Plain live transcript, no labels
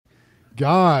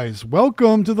Guys,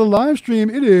 welcome to the live stream.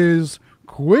 It is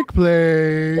Quick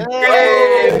Play. Hey,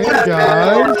 Hey,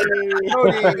 guys.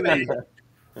 Cody.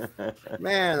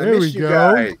 Man, I There we missed you go.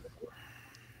 guys.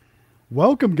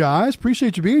 Welcome, guys.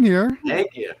 Appreciate you being here.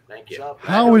 Thank you. Thank you.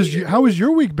 How has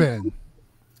your week been?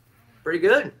 Pretty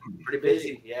good. Pretty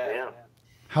busy. Yeah.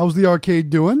 How's the arcade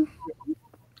doing?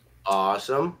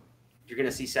 Awesome. You're gonna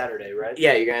see Saturday, right?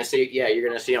 Yeah, you're gonna see. Yeah, you're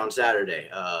gonna see on Saturday.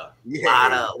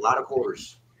 Lot of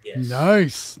quarters.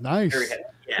 Yes. Nice. Very heavy.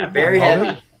 Yeah, very Love heavy.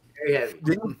 it. Very heavy.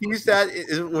 Didn't you tease that?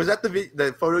 Was that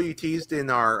the photo you teased in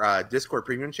our Discord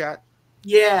premium chat?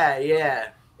 Yeah.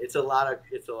 It's a lot of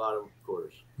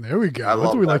quarters. There we go. I That's love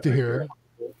what we that like to picture.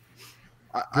 hear.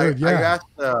 I Good, yeah.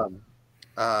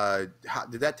 asked,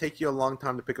 did that take you a long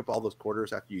time to pick up all those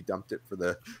quarters after you dumped it for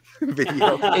the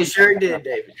video? It sure did,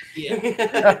 David.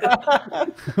 Yeah.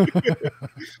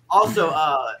 Also,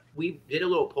 we did a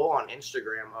little poll on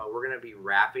Instagram. We're gonna be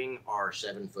wrapping our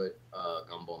 7-foot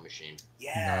gumball machine.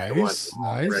 Yeah. Nice.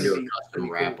 We're gonna do a Nice.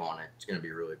 custom wrap on it. It's gonna be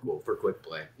really cool for quick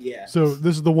play. Yeah. So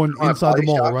this is the one Oh, inside the body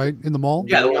mall, shop? right? In the mall?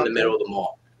 Yeah, the one in the middle of the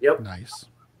mall. Yep. Nice.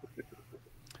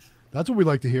 That's what we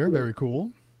like to hear. Very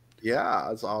cool. Yeah,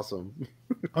 that's awesome.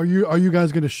 Are you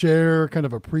guys going to share kind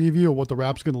of a preview of what the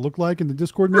wrap's going to look like in the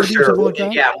Discord, For maybe, or sure. something like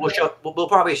that? Yeah, we'll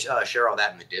probably share all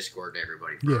that in the Discord to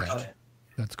everybody first. Yeah,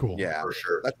 that's cool. Yeah, For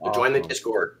sure. That's Join the awesome.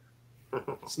 Discord.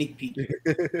 Sneak peek.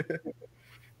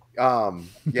 Yeah,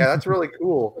 that's really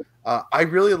cool. I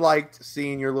really liked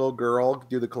seeing your little girl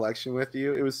do the collection with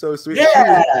you. It was so sweet.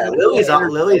 Yeah, Lily's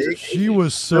Lily's. She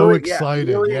was so excited.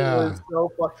 Lily Yeah, was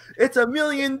so fun. It's $1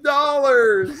 million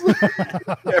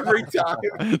every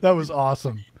time. that was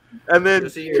awesome. And then You'll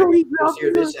see her, Cody you'll see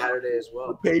her dropped this Saturday as the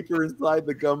well. paper inside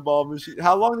the gumball machine.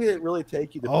 How long did it really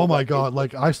take you to? Oh fill my that God! paper?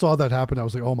 Like I saw that happen, I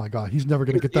was like, oh my God, he's never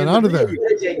going to get Yeah, that out of there.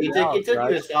 It took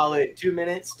you a solid 2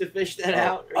 minutes to fish that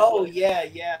out. Oh yeah.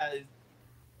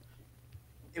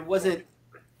 It wasn't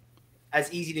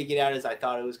as easy to get out as I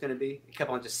thought it was gonna be. It kept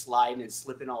on just sliding and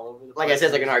slipping all over the place. Like I said,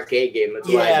 it's like an arcade game. It's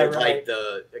Yeah, it's right. like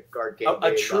the arcade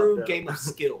a game. true about game of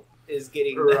skill is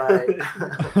getting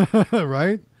Right.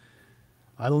 Right?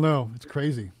 I don't know. It's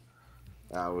crazy.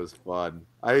 That was fun.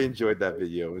 I enjoyed that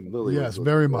video. And Lily Yes, was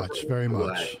very looking much, forward very to it.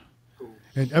 much.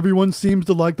 And everyone seems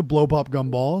to like the blow pop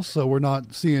gumballs, so we're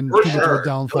not seeing For too much of sure. a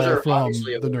downfall Those are from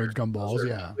obviously a the winner. nerd gumballs. Those are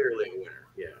Yeah. clearly a winner.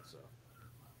 Yeah. So.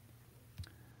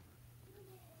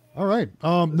 All right.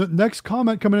 The next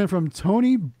comment coming in from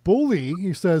Tony Bully.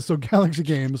 He says, "So Galaxy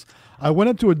Games, I went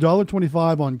up to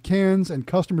 $1.25 on cans, and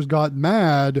customers got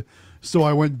mad, so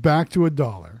I went back to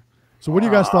 $1. So, what are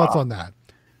you guys' thoughts on that?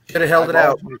 Should have held it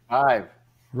out. 25.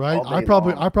 Right? All day I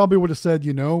probably long. would have said,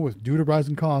 with due to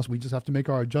rising costs, we just have to make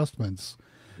our adjustments.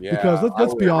 Yeah, Because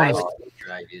let's be honest.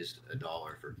 I used $1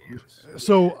 for games.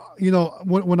 So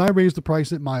when I raised the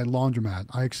price at my laundromat,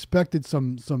 I expected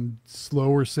some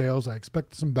slower sales. I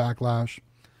expected some backlash.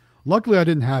 Luckily, I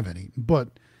didn't have any. But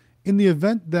in the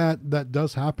event that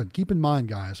does happen, keep in mind,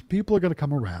 guys, people are going to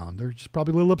come around. They're just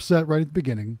probably a little upset right at the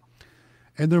beginning,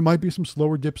 and there might be some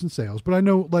slower dips in sales. But I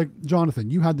know, like Jonathan,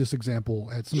 you had this example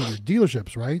at some of your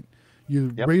dealerships, right?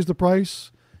 You Yep. raised the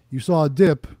price, you saw a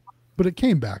dip, but it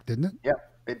came back, didn't it?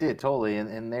 Yep, it did totally,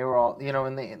 and they were all,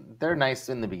 and they're nice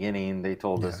in the beginning. They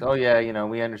told us, Yeah. oh yeah,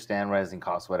 we understand rising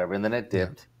costs, whatever, and then it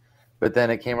dipped, but then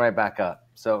it came right back up.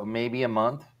 So maybe a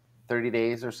month, 30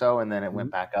 days or so, and then it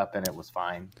went back up, and it was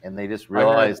fine. And they just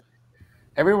realized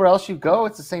everywhere else you go,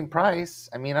 it's the same price.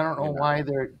 I mean, I don't know why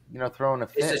they're throwing a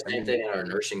fit. It's the same thing at our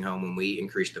nursing home when we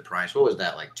increased the price. What was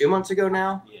that, like 2 months ago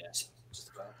now? Yeah. Just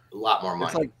about. A lot more money.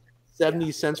 It's like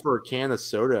 70 cents for a can of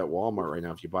soda at Walmart right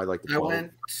now if you buy like the I 12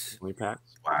 went 20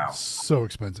 packs. wow. So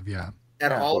expensive, yeah.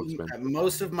 at Yeah, all so expensive. at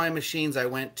most of my machines. I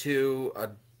went to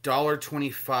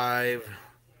 $1.25.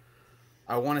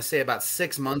 I want to say about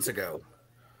 6 months ago,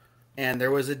 and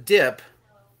there was a dip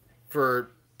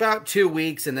for about 2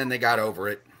 weeks, and then they got over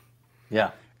it.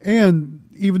 Yeah, And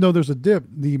even though there's a dip,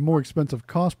 the more expensive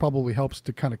cost probably helps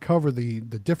to kind of cover the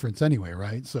difference anyway,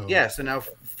 right? So Yeah, so now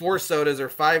 4 sodas are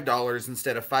 $5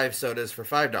 instead of 5 sodas for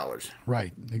 $5.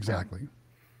 right, exactly.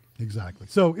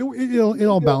 So it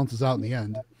all balances out in the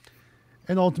end,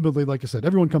 and ultimately, like I said,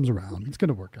 everyone comes around. It's going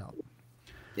to work out.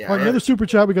 Yeah, All right, another super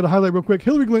chat we got to highlight real quick.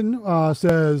 Hillary Clinton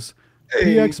says,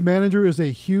 "PX Manager is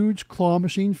a huge claw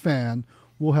machine fan.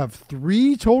 We'll have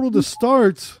 3 total to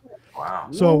start." Wow.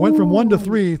 So it went from 1 to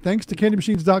 3. Thanks to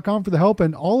CandyMachines.com for the help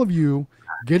and all of you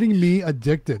getting me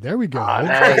addicted. There we go.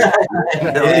 Yeah,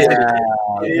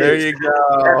 there you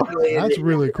go. That's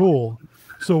really cool.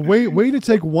 So way to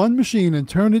take one machine and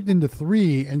turn it into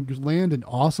 3 and land an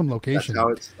awesome That's location. how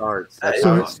it starts. That's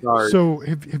So, how it starts. so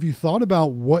have you thought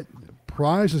about what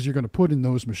prizes you're going to put in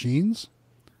those machines,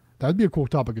 that'd be a cool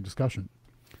topic of discussion.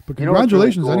 But You know what's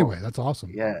really congratulations cool? anyway. That's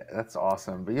awesome. Yeah, that's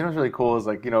awesome. But you know what's really cool is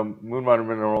like, Moonwater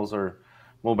Minerals or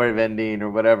Mulberry Vending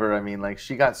or whatever. I mean, like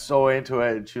she got so into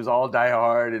it and she was all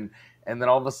diehard and then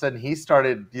all of a sudden he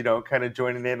started, kind of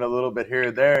joining in a little bit here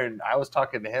and there. And I was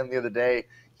talking to him the other day.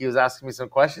 He was asking me some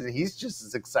questions and he's just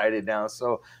as excited now.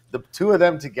 So the two of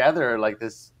them together are like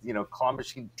this, claw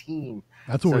machine team.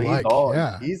 That's what we like.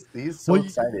 Yeah. He's so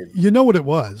excited. You know what it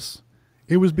was?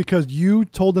 It was because you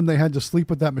told them they had to sleep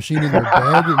with that machine in their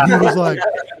bed, and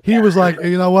he was like,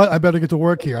 you know what? I better get to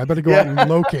work here. I better go out and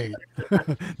locate.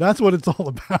 That's what it's all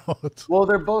about. Well,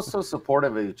 they're both so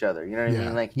supportive of each other. You know what I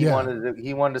mean? Like he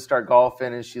wanted to start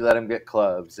golfing, and she let him get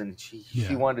clubs, and she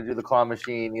wanted to do the claw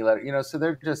machine. He let her, so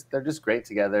they're just great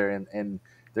together, and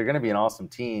they're going to be an awesome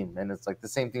team. And it's like the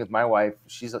same thing with my wife.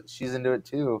 She's into it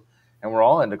too, and we're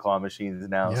all into claw machines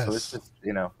now. Yes. So it's just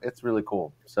it's really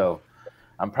cool. So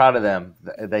I'm proud of them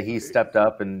that he stepped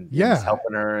up and he's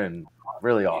helping her, and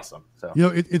really awesome. So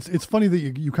it's funny that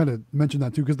you kind of mentioned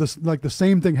that too, because the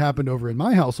same thing happened over in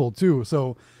my household too.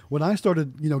 So when I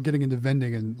started getting into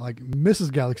vending, and like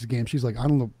Mrs. Galaxy Games, she's like, I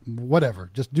don't know, whatever,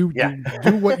 just do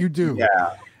what you do.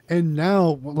 Yeah. And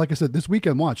now, like I said, this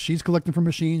weekend, watch, she's collecting from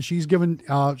machines, she's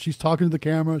she's talking to the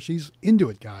camera, she's into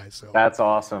it, guys. So that's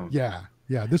awesome. Yeah.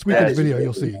 This weekend's video,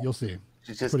 you'll see.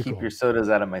 Just keep your sodas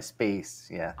out of my space.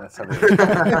 Yeah, that's how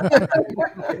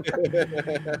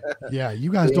Yeah,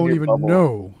 you guys don't even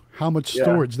know how much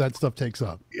storage that stuff takes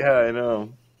up. Yeah, I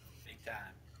know. Big time.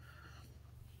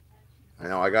 I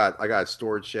know. I got a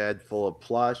storage shed full of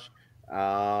plush,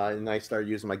 and I started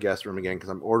using my guest room again because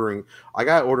I'm ordering. I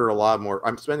got to order a lot more.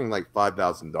 I'm spending like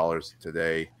 $5,000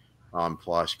 today on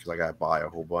plush because I got to buy a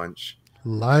whole bunch.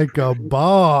 Like a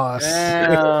boss.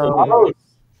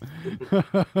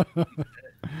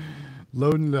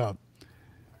 Loading it up.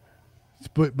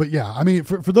 But yeah, I mean,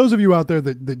 for those of you out there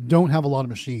that don't have a lot of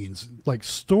machines, like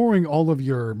storing all of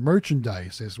your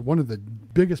merchandise is one of the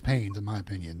biggest pains, in my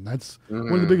opinion. That's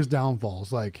one of the biggest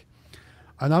downfalls. Like,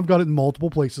 and I've got it in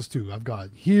multiple places too. I've got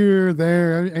here,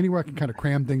 there, anywhere I can kind of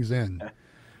cram things in.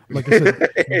 Like I said,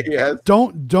 yes.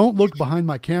 Don't look behind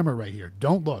my camera right here.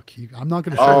 Don't look. I'm not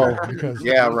going to show you because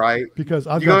because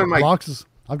I've got boxes.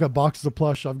 I've got boxes of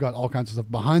plush. I've got all kinds of stuff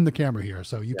behind the camera here,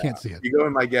 so you can't see it. You go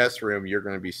in my guest room, you're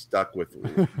going to be stuck with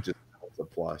just the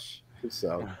plush.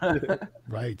 So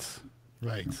right.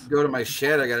 Go to my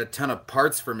shed. I got a ton of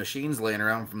parts for machines laying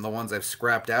around from the ones I've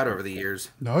scrapped out over the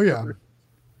years. Oh yeah.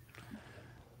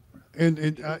 And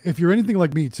if you're anything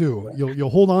like me too,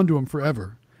 you'll hold on to them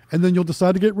forever, and then you'll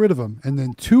decide to get rid of them, and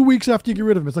then 2 weeks after you get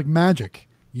rid of them, it's like magic.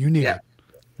 You need it.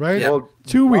 Right? Well,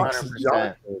 2 weeks.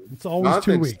 100%. It's always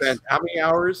 2 weeks. Spent how many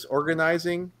hours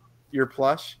organizing your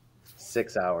plush?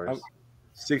 6 hours.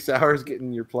 6 hours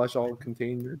getting your plush all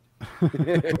contained.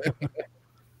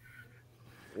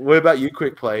 What about you,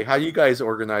 Quick Play? How do you guys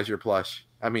organize your plush?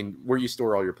 I mean, where you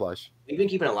store all your plush? We've been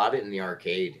keeping a lot of it in the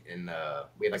arcade. We have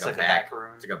like a back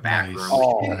room. It's like a back room.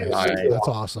 Oh, nice. That's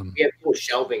awesome. We have cool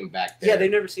shelving back there. Yeah,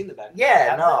 they've never seen the back.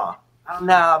 Yeah, no,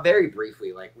 very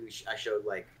briefly. Like I showed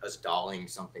like us dolling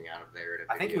something out of there.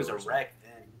 I think it was a wreck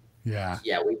then. Yeah.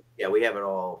 We have it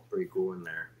all pretty cool in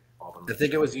there. I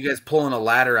think it was you guys pulling a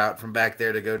ladder out from back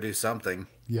there to go do something.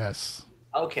 Yes.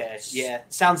 Okay. Yeah.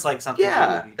 Sounds like something.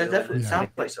 Yeah, we that definitely Yeah. sounds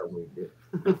like something we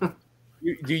do.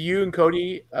 Do you and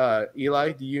Cody,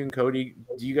 Eli, do you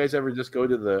guys ever just go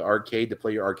to the arcade to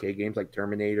play your arcade games like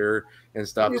Terminator and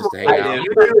stuff just to hang out?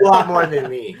 You do a lot more than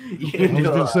me. I was going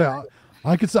to say,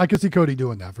 I could see Cody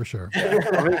doing that for sure. I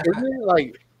mean, isn't it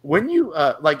like when you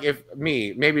if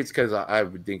maybe it's because I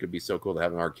would think it'd be so cool to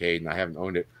have an arcade and I haven't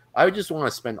owned it. I would just want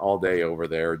to spend all day over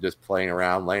there just playing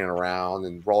around, laying around,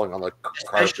 and rolling on the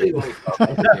carpet.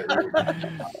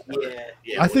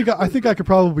 I think I could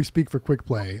probably speak for Quick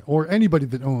Play or anybody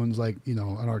that owns an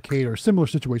arcade or similar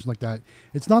situation like that.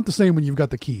 It's not the same when you've got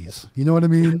the keys. You know what I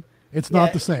mean? It's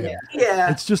not the same.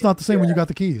 Yeah. It's just not the same when you got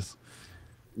the keys.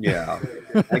 Yeah,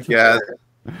 I guess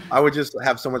I would just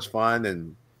have so much fun,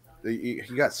 and you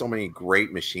got so many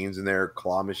great machines in there: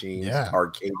 claw machines,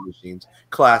 arcade machines,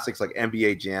 classics like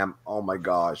NBA Jam. Oh my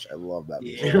gosh, I love that.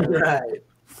 Yeah, right.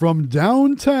 From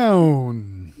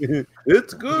downtown.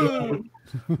 It's good.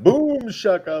 Boom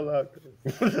shakalaka.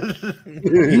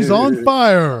 He's on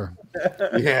fire.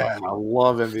 Yeah, I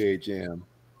love NBA Jam.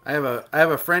 I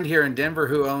have a friend here in Denver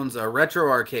who owns a retro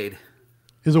arcade.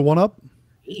 Is it one up?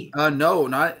 No,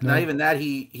 not even that.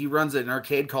 He runs an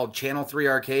arcade called Channel 3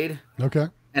 Arcade. Okay.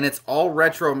 And it's all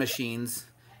retro machines.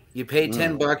 You pay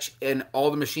 $10 and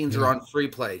all the machines are on free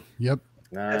play. Yep.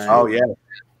 Nice. Oh yeah.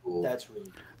 cool. That's really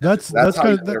cool. That's how kind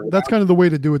you of get around that's kind of the way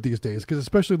to do it these days. Because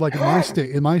especially like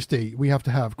in my state, we have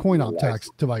to have coin-op tax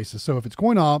devices. So if it's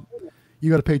coin-op, you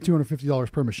got to pay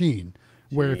 $250 per machine.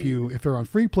 Where if they're on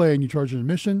free play and you charge an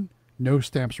admission, no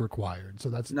stamps required. So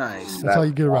that's Nice. That's how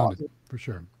you get around it for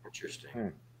sure.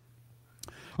 Interesting.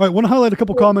 All right, want to highlight a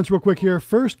couple comments real quick here.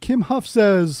 First, Kim Huff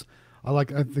says, I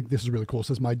think this is really cool. It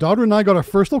says, my daughter and I got our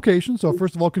first location. So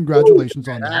first of all, congratulations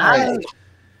on that. Nice.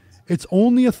 It's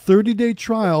only a 30-day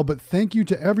trial, but thank you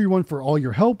to everyone for all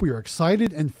your help. We are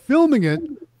excited and filming it.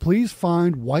 Please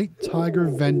find White Tiger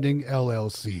Vending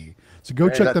LLC. So go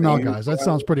check them out, guys. That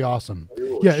sounds pretty awesome.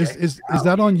 Yeah, is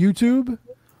that on YouTube?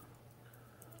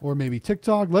 Or maybe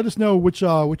TikTok? Let us know which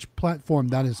platform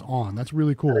that is on. That's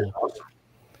really cool.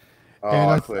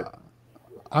 And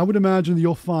I would imagine that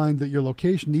you'll find that your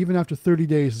location, even after 30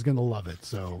 days, is going to love it.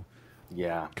 So,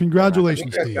 Yeah.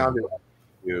 congratulations to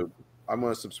you. I'm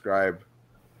going to subscribe.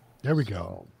 There we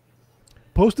go.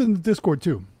 Post it in the Discord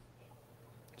too,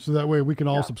 so that way we can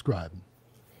all subscribe.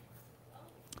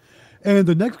 And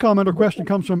the next comment or question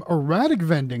comes from Erratic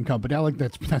Vending Company. I like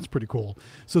that's pretty cool.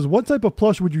 It says, what type of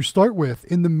plush would you start with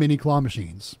in the mini claw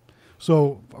machines?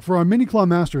 So for our mini claw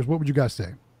masters, what would you guys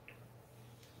say?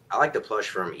 I like the plush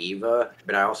from Eva,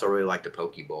 but I also really like the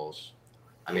Pokeballs.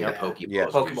 I mean, the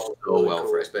Pokeballs Pokeballs do so really well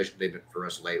cool. especially they've been for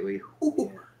us lately.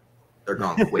 Ooh, they're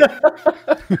gone quick.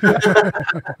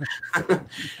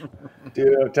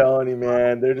 Dude, I'm telling you,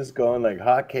 man, they're just going like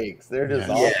hotcakes. They're just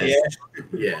awesome.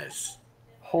 Yes.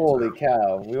 Holy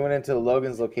cow. We went into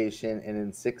Logan's location, and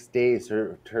in 6 days,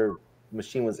 her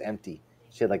machine was empty.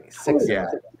 She had like 6 in it.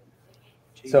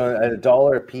 So at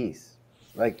 $1 a piece.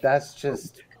 Like, that's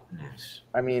just,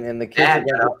 I mean, and the kids are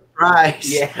going to Price.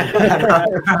 Yeah.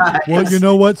 Well, you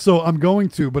know what? So I'm going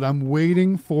to, but I'm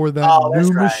waiting for that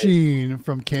new machine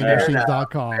from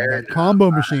CandyMachines.com, that combo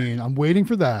machine. I'm waiting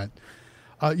for that.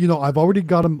 I've already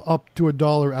got them up to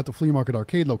 $1 at the Flea Market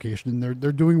Arcade location, and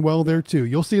they're doing well there too.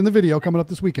 You'll see in the video coming up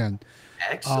this weekend.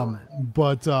 Excellent.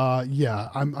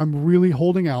 I'm really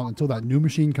holding out until that new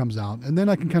machine comes out, and then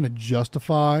I can kind of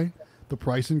justify the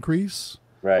price increase.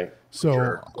 Right.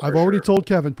 So I've already told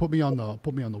Kevin, put me on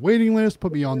the waiting list,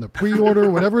 put me on the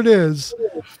pre-order, whatever it is.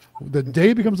 The day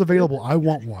it becomes available, I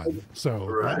want one. So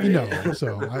let me know.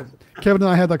 So Kevin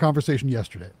and I had that conversation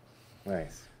yesterday.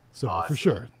 Nice. So for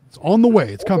sure, it's on the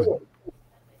way. It's coming.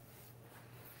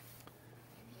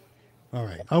 All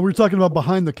right. We were talking about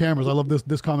behind the cameras. I love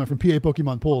this comment from PA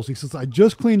Pokemon Pulse. He says, I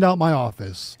just cleaned out my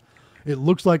office. It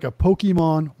looks like a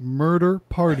Pokemon murder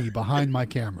party behind my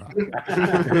camera.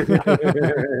 That's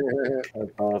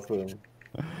awesome.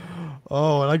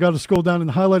 Oh, and I got to scroll down and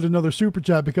highlight another super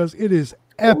chat because it is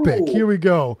epic. Here we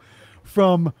go.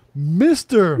 From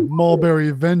Mr. Mulberry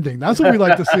Vending. That's what we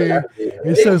like to see.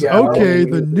 He says, okay,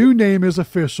 the new name is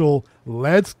official.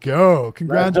 Let's go.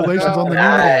 Congratulations on the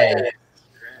new name.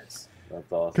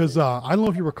 That's awesome. Because I don't know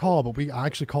if you recall, but I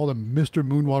actually called him Mr.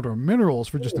 Moonwater Minerals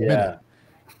for just a minute.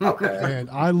 Okay. And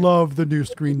I love the new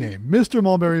screen name, Mr.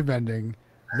 Mulberry Vending.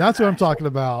 That's what I'm talking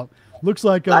about. Looks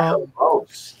like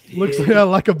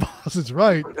like a boss. It's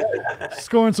right.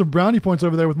 Scoring some brownie points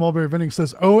over there with Mulberry Vending.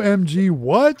 Says, "OMG,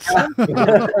 what?"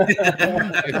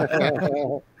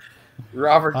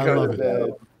 Robert I love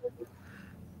it.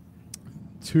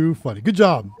 Too funny. Good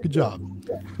job. Good job.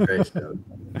 Great stuff.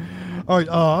 All right.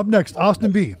 Up next,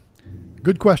 Austin B.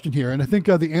 Good question here, and I think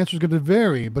the answer is going to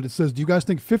vary. But it says, "Do you guys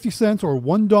think 50 cents or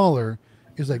 $1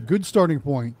 is a good starting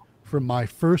point for my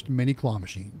first mini claw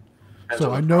machine?"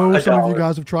 So I know some of you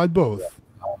guys have tried both.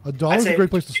 $1 is a great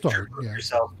place to start. Yeah.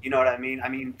 Yourself, you know what I mean? I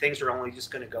mean, things are only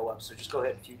just going to go up, so just go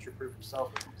ahead and future-proof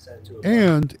yourself and set it to a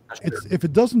And if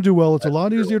it doesn't do well, it's a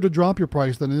lot easier to drop your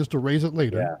price than it is to raise it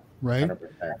later, Yeah, right?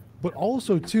 100%. But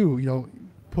also too,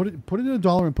 put it in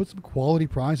 $1 and put some quality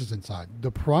prizes inside.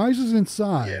 The prizes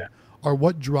inside are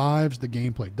what drives the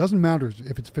gameplay. It doesn't matter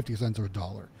if it's 50 cents or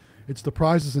 $1. It's the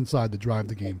prizes inside that drive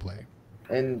the gameplay.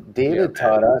 And David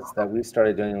taught us that we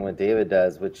started doing what David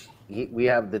does, which we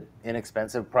have the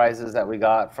inexpensive prizes that we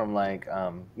got from like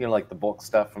the bulk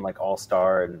stuff from like All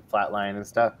Star and Flatline and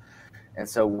stuff. And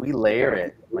so we layer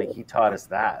it like he taught us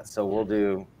that. So we'll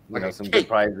do some good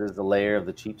prizes, a layer of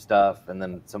the cheap stuff, and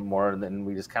then some more. And then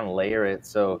we just kind of layer it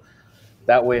so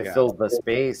that way it fills the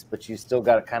space, but you still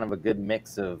got kind of a good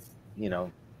mix of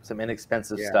some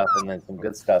inexpensive stuff and then some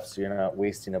good stuff, so you're not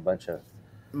wasting a bunch of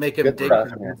Make him good dig stuff.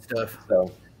 for good stuff. So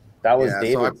that was So I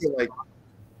David's.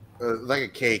 put like a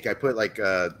cake. I put like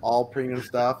all premium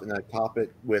stuff, and I top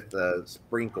it with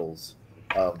sprinkles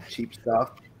of cheap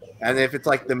stuff. And if it's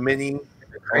like the mini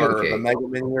or the mega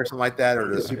mini or something like that,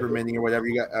 or the super mini or whatever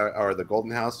you got, or the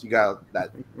golden house, you got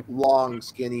that long,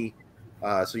 skinny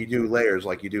So you do layers,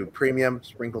 like you do premium,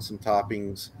 sprinkle some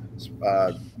toppings,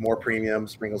 more premium,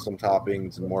 sprinkle some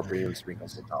toppings, and more premium, sprinkle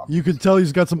some toppings. You can tell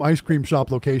he's got some ice cream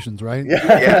shop locations, right?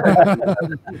 Yeah.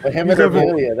 But him He's and over-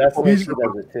 Amelia, that's the way he's- she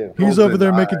does it too. He's over there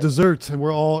Golden making eye. desserts, and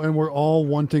we're all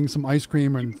wanting some ice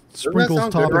cream and sprinkles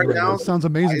sound good topping right right now. now? It sounds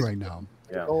amazing Ice- right now.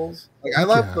 Yeah. Sprinkles. Like I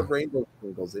love Yeah. the rainbow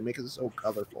sprinkles. They make it so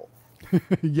colorful.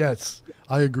 Yes,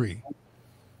 I agree.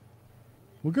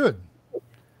 Well, good.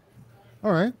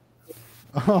 All right.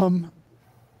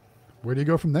 Where do you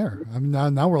go from there? I mean,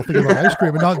 now we're all thinking about ice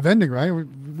cream and not vending, right?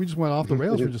 We just went off the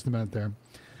rails for just a minute there.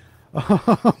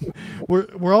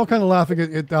 We're all kind of laughing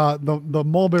at the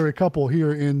mulberry couple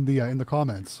here in the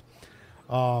comments.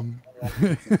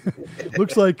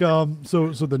 Looks like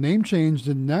so the name changed,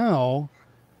 and now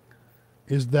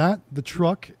is that the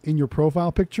truck in your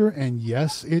profile picture? And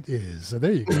yes, it is. So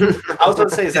there you go. I was going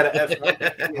to say, is that an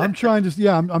F? I'm trying to,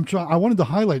 yeah, I'm trying. I wanted to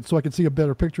highlight so I could see a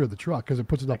better picture of the truck because it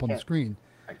puts it up on the can't. screen.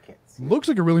 I can't see. Looks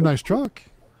like a really nice truck.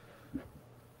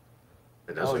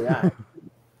 It does Oh look- yeah.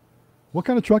 What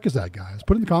kind of truck is that, guys?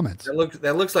 Put it in the comments.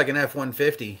 That looks like an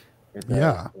F-150. It does.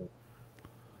 Yeah.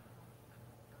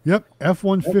 Yep,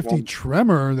 F-150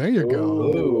 Tremor. There you go.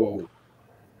 Ooh.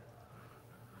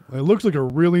 It looks like a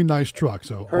really nice truck.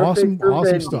 So Perfect awesome for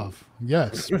vending. stuff.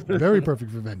 Yes, very perfect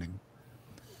for vending.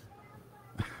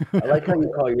 I like how you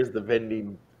call yours the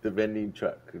vending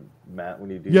truck, Matt. When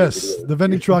you do Yes, your the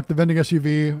vending truck, the vending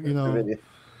SUV. You know, video.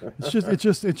 it's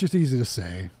just easy to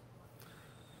say.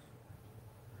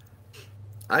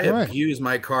 I All right. abuse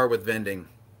my car with vending.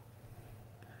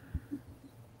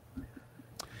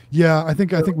 Yeah, I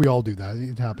think we all do that.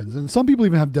 It happens, and some people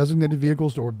even have designated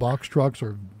vehicles or box trucks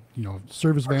or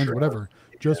service vans or whatever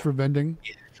just for vending.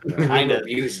 Kind of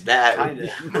use that.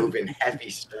 Kinda. Moving heavy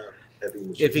stuff. Heavy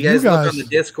If machine. you guys look guys- on the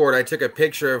Discord, I took a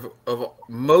picture of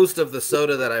most of the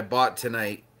soda that I bought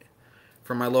tonight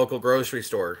from my local grocery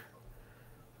store.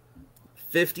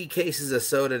 50 cases of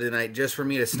soda tonight just for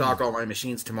me to stock all my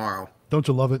machines tomorrow. Don't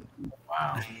you love it?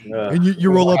 Yeah. And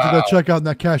you roll up to that checkout, and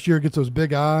that cashier gets those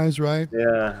big eyes, right?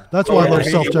 Yeah. That's why I love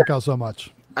Yeah. self checkout so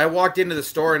much. I walked into the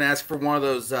store and asked for one of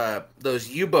those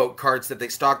U-boat carts that they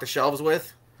stock the shelves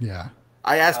with. Yeah.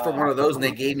 I asked for one of those and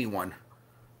they gave me one.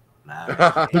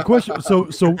 Nah. The question.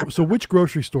 So which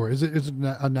grocery store is it? Is it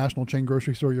a national chain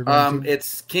grocery store you're going to?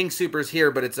 It's King Supers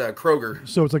here, but it's a Kroger.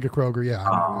 So it's like a Kroger, yeah.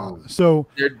 Oh. So,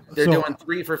 They're So- doing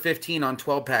 3 for $15 on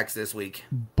 12 packs this week.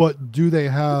 but do they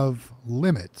have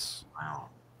limits? Wow.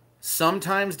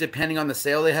 Sometimes, depending on the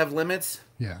sale, they have limits.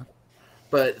 Yeah.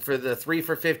 But for the 3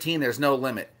 for $15, there's no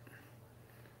limit.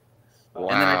 And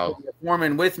then I Wow. put the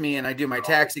foreman with me, and I do my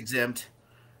tax exempt,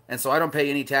 and so I don't pay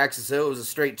any taxes. So it was a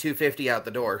straight $250 out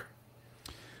the door.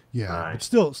 Yeah. Nice.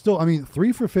 But still, I mean,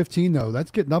 3 for $15 though.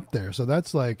 That's getting up there. So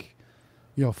that's like,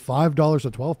 $5 a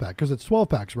 12 pack because it's 12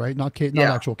 packs, right? Not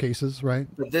Yeah. actual cases, right?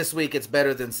 But this week it's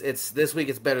better than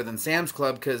Sam's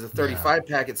Club because the 35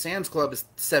 pack at Sam's Club is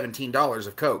 $17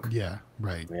 of Coke. Yeah.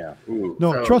 Right. Yeah.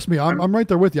 No, So, trust me, I'm right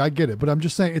there with you. I get it, but I'm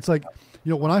just saying it's like,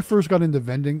 when I first got into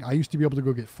vending, I used to be able to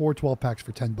go get 4 12 packs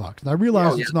for $10, and I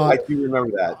realized it's I not. do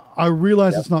remember that. I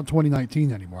realize it's not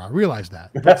 2019 anymore. I realize that,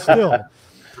 but still,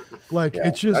 like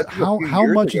it's just That's a how few how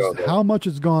years much ago, is though. how much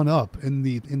has gone up in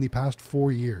the past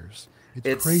 4 years.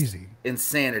 It's crazy.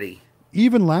 Insanity.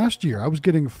 Even last year, I was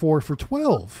getting 4 for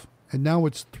 12, and now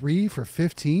it's 3 for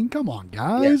 15. Come on,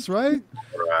 guys, right?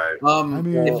 Right. I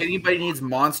mean- If anybody needs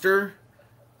Monster,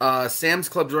 Sam's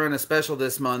Club's running a special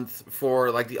this month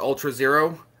for like the Ultra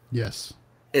Zero. Yes.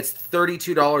 It's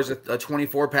 $32 a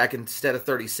 24 pack instead of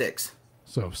 36.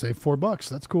 So save $4.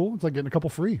 That's cool. It's like getting a couple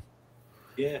free.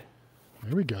 Yeah.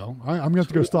 There we go. I'm gonna have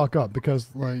to go stock up because,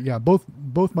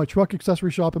 both my truck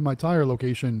accessory shop and my tire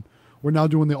location, we're now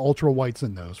doing the ultra whites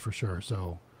in those for sure.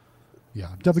 So, yeah,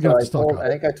 definitely gonna have to stock I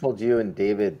up. think I told you and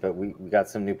David, but we got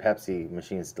some new Pepsi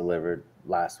machines delivered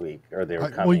last week, or they were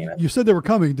Well, coming. you said they were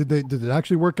coming. Did it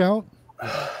actually work out?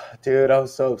 Dude, I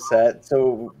was so upset.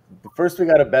 So first we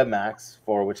got a Bedmax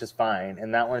 4, which is fine,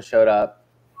 and that one showed up,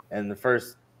 and the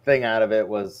first thing out of it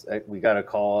was we got a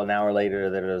call an hour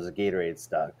later that there was a Gatorade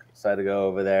stuck. So I had to go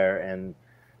over there and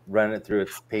run it through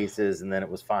its paces, and then it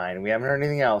was fine. We haven't heard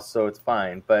anything else, so it's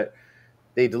fine. But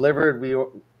they delivered. We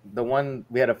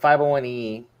had a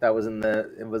 501e that was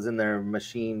in their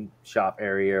machine shop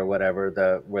area or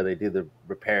whatever, where they do the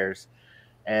repairs,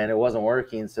 and it wasn't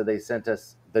working. So they sent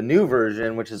us the new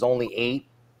version, which is only 8.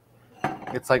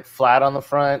 It's like flat on the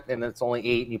front, and it's only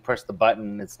 8. And you press the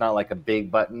button. It's not like a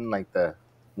big button like the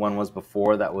one was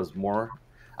before. That was more.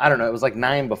 I don't know. It was like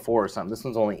 9 before or something. This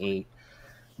one's only 8,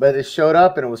 but it showed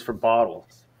up and it was for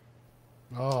bottles.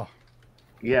 Oh,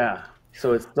 Yeah.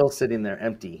 So it's still sitting there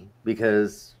empty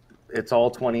because it's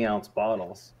all 20-ounce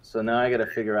bottles. So now I got to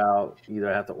figure out either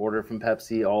I have to order from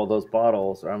Pepsi all those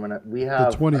bottles, or we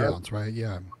have The 20-ounce, right?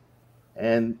 Yeah.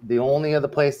 And the only other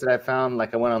place that I found,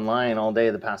 like I went online all day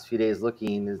the past few days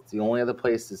looking, is the only other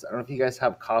place is, I don't know if you guys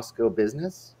have Costco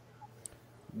Business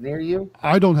near you.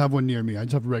 I don't have one near me. I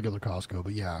just have regular Costco,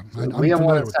 but yeah. We have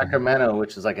one in Sacramento,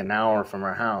 which is like an hour from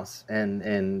our house.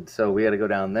 And so we had to go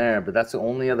down there, but that's the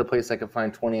only other place I could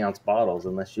find 20-ounce bottles,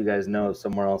 unless you guys know of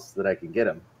somewhere else that I could get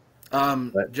them.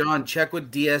 John, check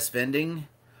with DS Vending.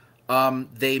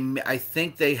 I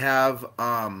think they have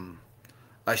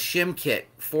a shim kit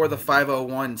for the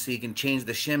 501, so you can change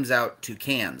the shims out to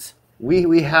cans.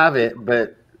 We have it,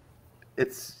 but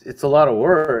it's a lot of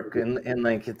work, and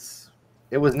like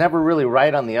it was never really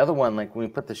right on the other one. Like when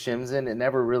we put the shims in, it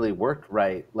never really worked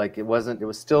right. Like it was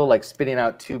still like spitting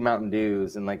out 2 Mountain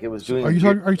Dews, and like it was doing. Are you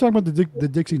talking about the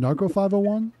Dixie Narco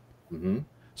 501? Mm-hmm.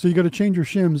 So you got to change your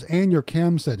shims and your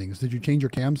cam settings. Did you change your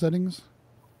cam settings?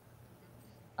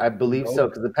 I believe so,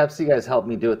 because the Pepsi guys helped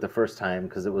me do it the first time,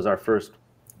 because it was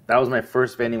that was my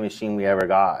first vending machine we ever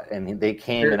got, and they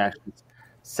came and actually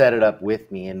set it up with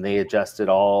me, and they adjusted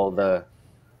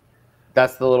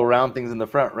that's the little round things in the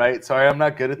front, right? Sorry, I'm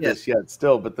not good at this yet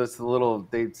still, but that's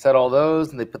they set all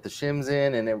those, and they put the shims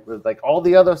in, and it was like all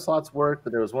the other slots worked,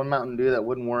 but there was one Mountain Dew that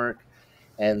wouldn't work,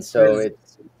 and so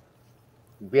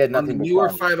we had nothing. On the newer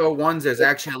 501s, there's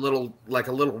actually a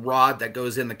little rod that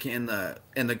goes in the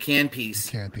can piece.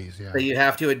 Can piece, yeah. That you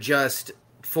have to adjust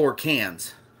for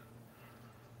cans.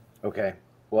 Okay.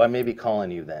 Well, I may be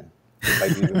calling you then. If I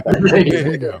do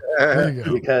There you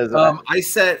go. Because I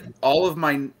set all of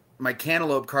my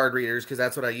Cantaloupe card readers, because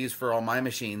that's what I use for all my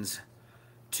machines,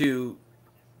 to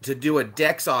do a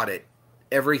Dex audit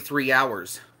every 3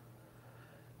 hours.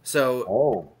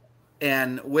 So,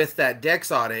 and with that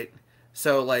Dex audit,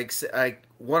 so like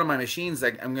one of my machines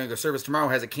that I'm going to go service tomorrow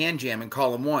has a can jam in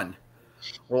column 1.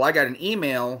 Well, I got an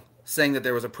email saying that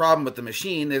there was a problem with the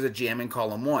machine. There's a jam in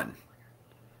column 1.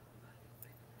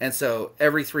 And so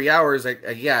every 3 hours, I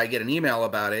get an email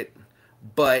about it,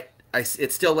 but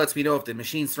it still lets me know if the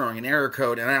machine's throwing an error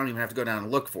code, and I don't even have to go down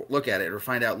and look at it or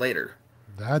find out later.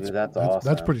 That's awesome.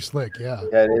 That's pretty slick, yeah.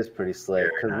 Yeah, it is pretty slick,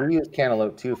 because we use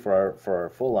Cantaloupe too for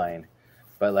our full line,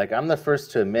 but like I'm the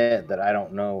first to admit that I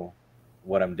don't know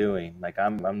what I'm doing. Like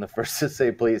I'm the first to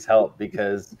say please help,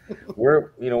 because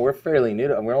we're fairly new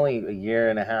we're only a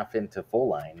year and a half into full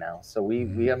line now, so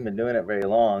we haven't been doing it very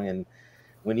long. And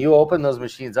when you open those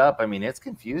machines up, I mean, it's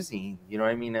confusing. You know what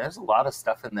I mean? There's a lot of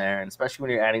stuff in there, and especially when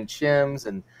you're adding shims.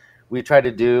 And we try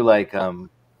to do like,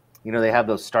 they have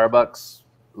those Starbucks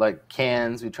like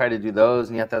cans. We try to do those,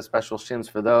 and you have to have special shims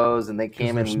for those. And they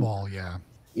came in small, yeah.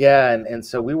 Yeah, and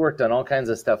so we worked on all kinds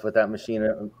of stuff with that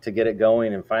machine to get it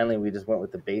going. And finally, we just went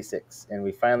with the basics, and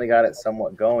we finally got it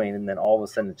somewhat going. And then all of a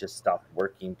sudden, it just stopped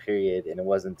working. Period. And it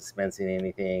wasn't dispensing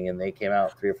anything. And they came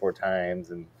out 3 or 4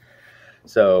 times, and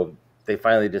so they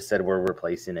finally just said we're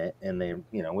replacing it, and they,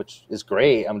 which is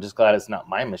great. I'm just glad it's not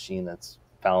my machine that's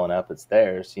fouling up; it's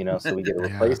theirs, so we get a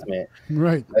replacement.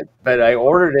 Right. But I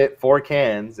ordered it 4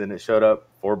 cans, and it showed up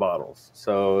 4 bottles,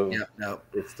 so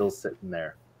it's still sitting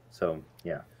there. So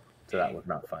so that was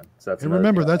not fun. So that's. And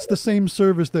remember, that's the same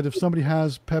service that if somebody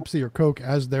has Pepsi or Coke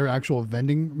as their actual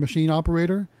vending machine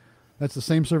operator, that's the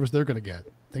same service they're going to get.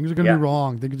 Things are going to be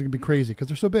wrong. Things are going to be crazy because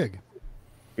they're so big.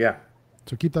 Yeah.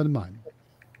 So keep that in mind.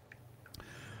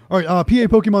 All right, PA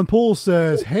Pokemon Pool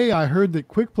says, "Hey, I heard that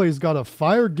Quick Play's got a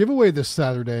fire giveaway this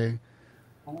Saturday.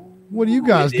 What are you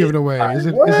guys giving away? Is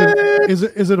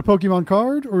it a Pokemon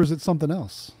card or is it something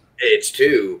else?" It's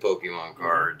 2 Pokemon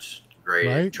cards. Great.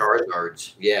 Right?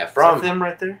 Charizards. Yeah, From them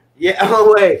right there. Yeah.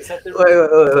 Oh wait.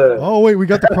 Oh wait, we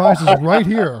got the prizes right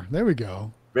here. There we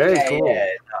go. Very cool. Yeah.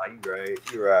 No,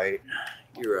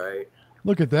 you're right.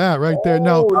 Look at that right there.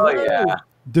 Now, yeah.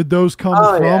 did those come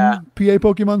from PA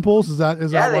Pokemon Pools? Is that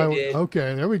why? They did.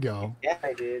 Okay, there we go. Yeah,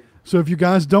 I did. So if you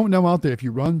guys don't know out there, if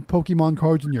you run Pokemon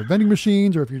cards in your vending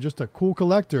machines, or if you're just a cool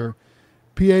collector,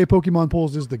 PA Pokemon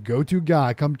Pools is the go-to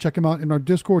guy. Come check him out in our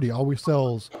Discord. He always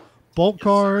sells bulk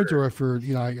cards, or if you're,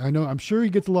 I'm sure he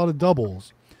gets a lot of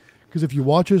doubles, because if you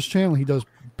watch his channel, he does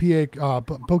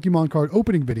Pokemon card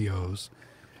opening videos.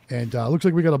 And looks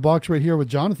like we got a box right here with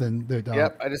Jonathan.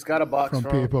 Yep, I just got a box from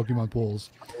PA Pokemon Pools.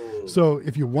 So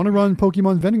if you want to run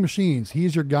Pokemon vending machines,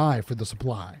 he's your guy for the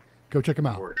supply. Go check him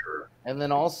out. And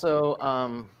then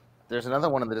also, there's another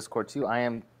one in the Discord too. I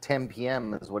am 10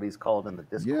 p.m. is what he's called in the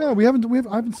Discord. Yeah, I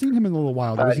haven't seen him in a little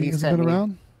while. Has he been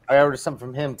around? I ordered some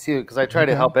from him too, because I try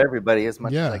to help everybody as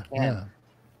much as I can. Yeah.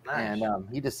 Nice. And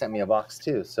he just sent me a box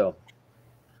too. So,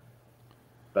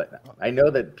 but I know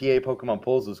that PA Pokemon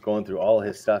Pools was going through all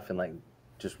his stuff and like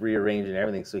just rearranging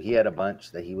everything. So he had a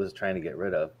bunch that he was trying to get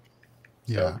rid of.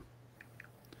 Yeah.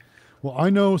 Well,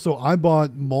 I know. So I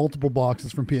bought multiple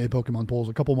boxes from PA Pokemon Polls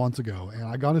a couple months ago, and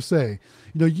I gotta say,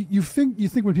 you think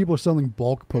when people are selling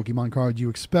bulk Pokemon cards, you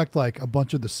expect like a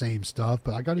bunch of the same stuff,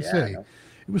 but I gotta say,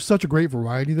 it was such a great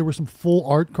variety. There were some full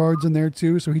art cards in there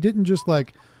too, so he didn't just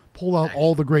like pull out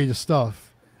all the greatest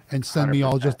stuff and send me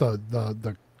all just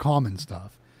the common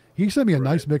stuff. He sent me a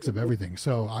nice mix of everything.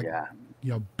 So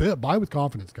buy with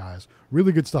confidence, guys.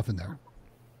 Really good stuff in there.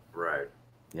 Right.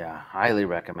 Yeah, highly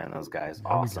recommend those guys.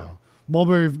 Awesome.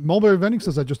 Mulberry Vending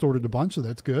says I just ordered a bunch, so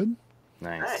that's good.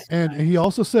 Nice. And he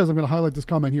also says, I'm going to highlight this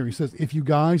comment here. He says, if you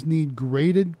guys need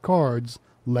graded cards,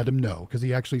 let him know, because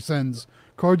he actually sends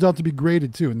cards out to be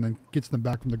graded too, and then gets them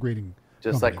back from the grading.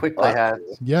 Just company. like Quick Play has.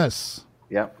 Yes.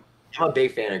 Yep. I'm a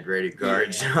big fan of graded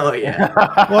cards. Oh yeah.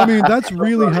 Well, I mean, that's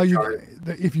really how you.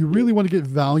 If you really want to get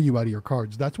value out of your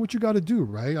cards, that's what you got to do,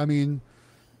 right? I mean,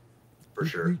 for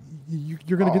sure.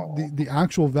 You're going to get the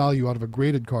actual value out of a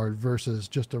graded card versus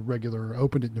just a regular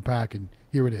open it in a pack and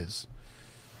here it is.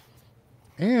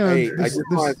 And I just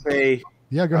want to say,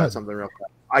 yeah, go ahead. Something real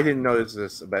quick. I didn't notice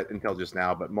this until just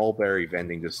now, but Mulberry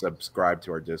Vending just subscribed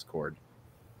to our Discord.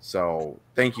 So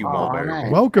thank you, Mulberry. Nice.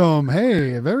 Welcome.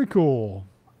 Hey, very cool.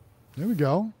 There we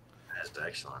go. That's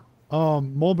excellent.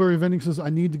 Mulberry Vending says, I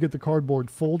need to get the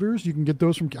cardboard folders. You can get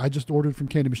those I just ordered from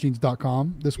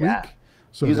candymachines.com this week.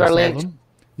 So use our link.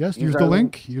 Yes, use the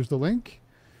link. Use the link.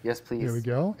 Yes, please. There we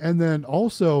go. And then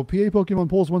also, PA Pokemon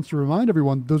Polls wants to remind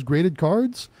everyone, those graded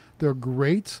cards, they're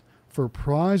great for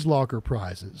prize locker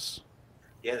prizes.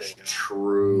 Yeah, that's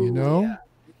true. You know? Yeah.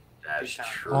 That's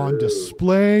true. On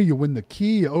display, you win the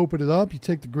key, you open it up, you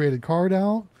take the graded card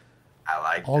out. I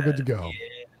like all that. good to go. Yeah.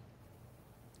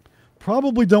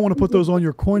 Probably don't want to put those on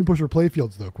your coin pusher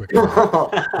playfields though, quickly.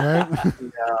 Right?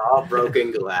 No, all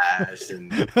broken glass and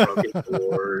broken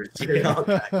doors. You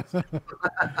know,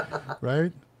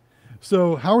 right?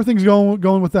 So how are things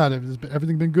going with that? Has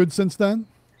everything been good since then?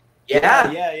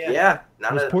 Yeah.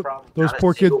 Those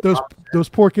poor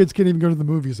kids can't even go to the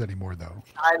movies anymore, though.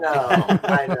 I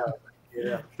know.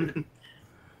 Yeah.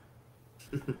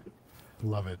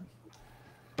 Love it.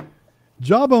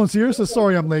 Jawbone's here, says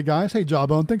sorry I'm late, guys. Hey,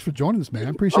 Jawbone, thanks for joining us, man.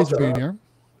 Appreciate you being here.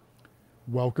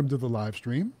 Welcome to the live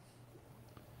stream.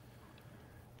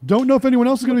 Don't know if anyone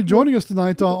else is going to be joining us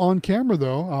tonight on camera,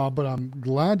 though, but I'm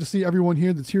glad to see everyone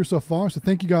here that's here so far. So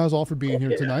thank you guys all for being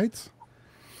here tonight.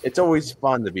 It's always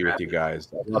fun to be with you guys.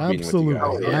 I love being with you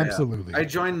guys. Absolutely. I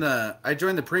joined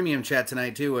the premium chat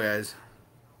tonight too, guys.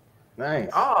 Nice.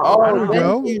 There we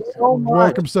go. So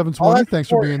welcome 720. Thanks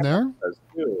for being there.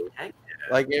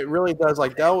 Like it really does.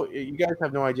 Like that, you guys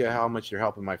have no idea how much you're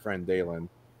helping my friend Dalen.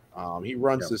 He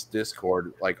runs this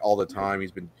Discord like all the time.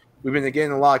 We've been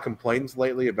getting a lot of complaints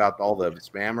lately about all the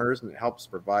spammers, and it helps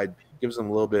gives them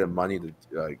a little bit of money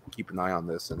to keep an eye on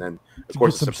this, and then of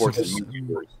course it supports the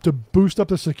YouTubers to boost up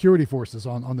the security forces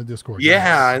on the Discord.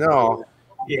 Yeah, I know.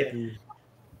 Yeah.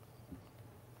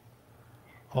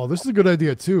 Oh, this is a good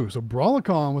idea too. So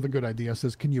Brawlicon with a good idea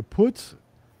says, can you put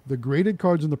the graded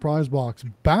cards in the prize box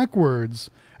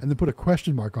backwards and then put a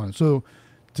question mark on it? So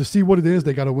to see what it is,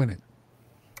 they got to win it.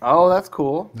 Oh, that's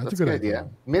cool. That's a good idea.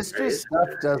 Mystery stuff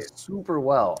does super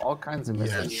well. All kinds of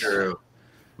mystery. That's true.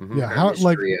 Mm-hmm. Yeah, how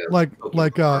like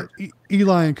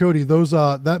Eli and Cody, those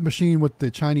that machine with the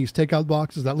Chinese takeout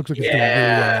boxes, that looks like it's doing really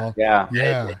well. Yeah.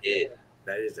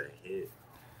 That is a hit.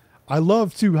 I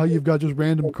love too how you've got just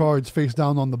random cards face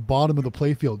down on the bottom of the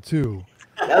playfield too.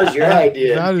 That was your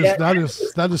idea. That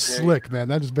is slick, man.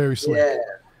 That is very slick.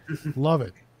 Yeah. Love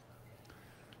it.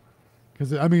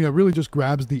 Because I mean, it really just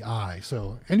grabs the eye.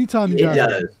 So anytime you guys,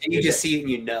 and you just see it and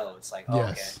you know it's like,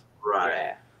 yes, okay, right.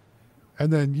 Yeah.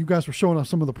 And then you guys were showing us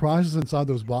some of the prizes inside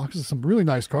those boxes. Some really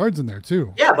nice cards in there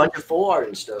too. Yeah, a bunch of full art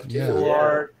and stuff too. Yeah. Full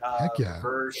art, Heck yeah.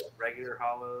 reverse, regular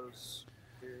hollows.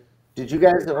 Did you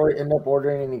guys end up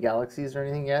ordering any galaxies or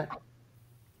anything yet?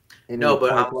 No,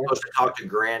 but I'm supposed to talk to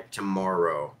Grant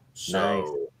tomorrow.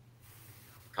 So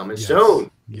coming Yes. soon.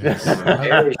 Yes.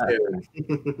 Very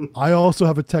soon. I also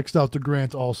have a text out to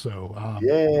Grant also.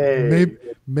 Yay.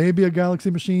 Maybe a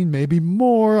Galaxy machine, maybe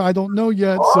more. I don't know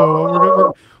yet.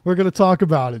 So we're gonna talk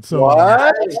about it. So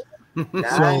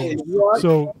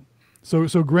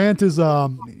So Grant is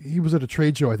he was at a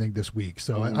trade show I think this week.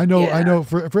 So I know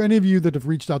for any of you that have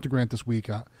reached out to Grant this week,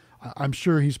 I'm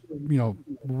sure he's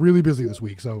really busy this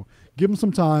week. So give him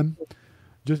some time.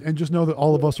 Just know that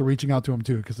all of us are reaching out to him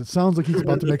too, because it sounds like he's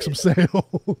about to make some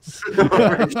sales.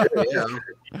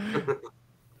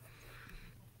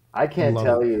 I can't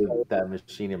tell you that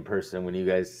machine in person when you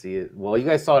guys see it. Well, you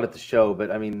guys saw it at the show, but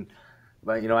I mean,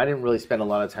 But I didn't really spend a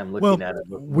lot of time looking Well, at it.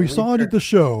 But we saw it at the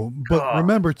show, but God.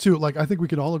 remember too, like I think we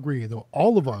can all agree, though,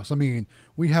 all of us, I mean,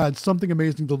 we had something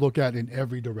amazing to look at in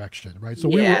every direction, right? So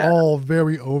we were Yeah. all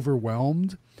very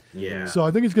overwhelmed. Yeah. So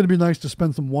I think it's going to be nice to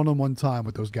spend some one-on-one time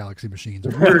with those Galaxy machines.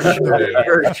 For sure.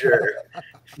 For sure.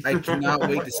 I cannot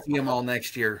wait to see them all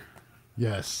next year.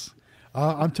 Yes.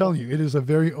 I'm telling you, it is a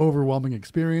very overwhelming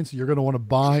experience. You're going to want to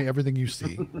buy everything you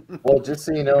see. Well, just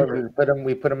so you know,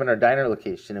 we put them in our diner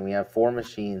location, and we have 4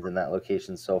 machines in that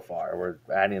location so far. We're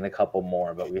adding a couple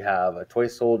more, but we have a Toy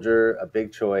Soldier, a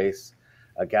Big Choice,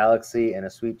 a Galaxy, and a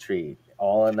Sweet Treat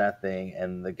all in that thing.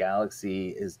 And the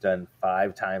Galaxy is done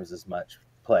 5 times as much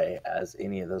play as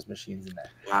any of those machines in there.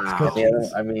 Wow. Yeah,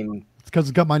 I mean, It's because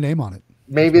it's got my name on it.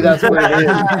 maybe that's what it is.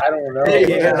 I don't know.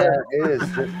 Yeah. It is.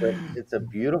 It's a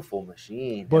beautiful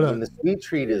machine. But, I mean, the Sweet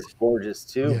Treat is gorgeous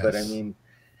too. But I Yes. mean,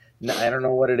 I don't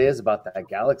know what it is about that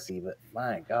Galaxy, but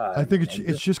my God. I think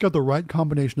it's just got the right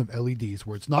combination of LEDs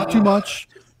where it's not too much,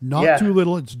 not too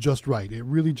little. It's just right. It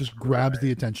really just grabs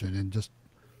the attention and just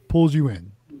pulls you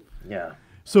in. Yeah.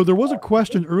 So there was a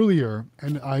question earlier,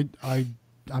 and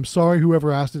I'm sorry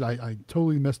whoever asked it. I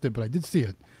totally missed it, but I did see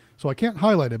it. So I can't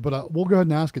highlight it, but we'll go ahead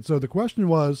and ask it. So the question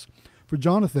was for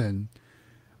Jonathan,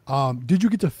 did you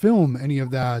get to film any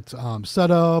of that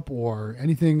setup or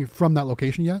anything from that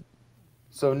location yet?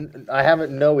 So I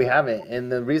haven't. No, we haven't.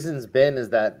 And the reason's been is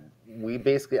that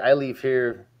I leave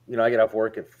here. I get off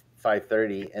work at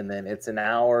 5:30, and then it's an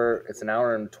hour. It's an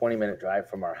hour and 20-minute drive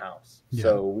from our house. Yeah.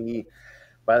 So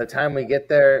by the time we get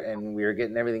there, and we were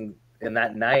getting everything. And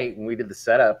that night when we did the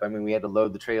setup, I mean, we had to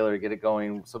load the trailer to get it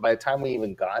going. So by the time we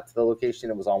even got to the location,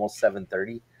 it was almost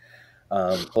 7:30,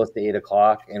 close to 8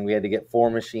 o'clock. And we had to get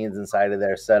 4 machines inside of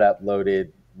there, set up,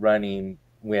 loaded, running.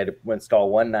 We had to install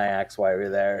 1 NIAX while we were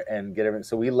there and get everything.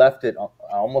 So we left it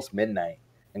almost midnight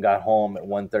and got home at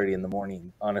 1:30 in the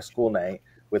morning on a school night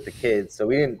with the kids. So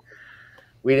we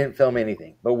didn't film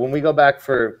anything. But when we go back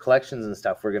for collections and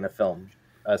stuff, we're going to film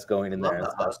us going in there and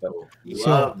stuff.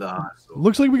 Love the hustle.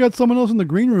 Looks like we got someone else in the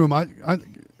green room. I'm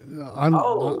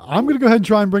going to go ahead and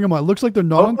try and bring them on. It looks like they're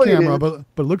not Hopefully on camera, but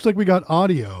it looks like we got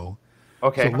audio.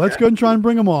 Okay. So let's go and try and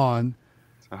bring them on.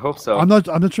 I hope so. I'm not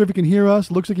sure if he can hear us.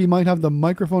 Looks like he might have the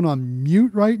microphone on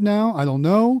mute right now. I don't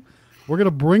know. We're going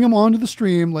to bring him onto the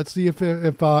stream. Let's see if we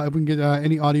can get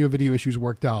any audio video issues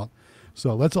worked out.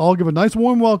 So let's all give a nice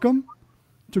warm welcome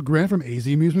to Grant from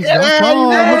AZAmusements.com.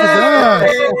 Look at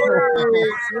that.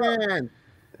 Man,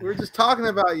 we were just talking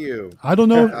about you. I don't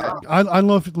know. I don't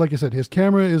know if, like I said, his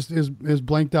camera is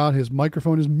blanked out. His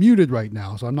microphone is muted right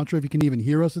now, so I'm not sure if he can even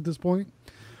hear us at this point.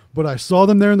 But I saw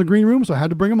them there in the green room, so I had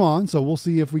to bring him on. So we'll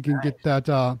see if we can get that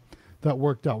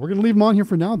worked out. We're gonna leave him on here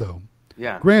for now, though.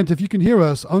 Yeah. Grant, if you can hear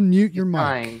us, unmute your mic.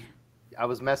 Fine. I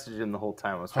was messaging him the whole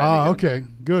time. I was trying to get him. Okay.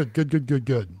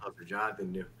 Good. Oh, for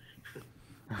Jonathan knew.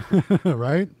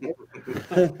 Right?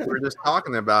 We're just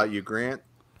talking about you, Grant.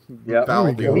 Yeah.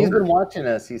 Fouled you. He's been watching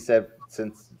us, he said,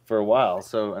 for a while.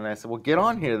 So, and I said, well, get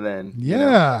on here then.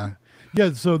 Yeah.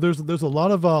 Yeah, so there's a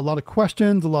lot of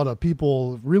questions, a lot of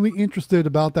people really interested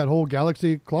about that whole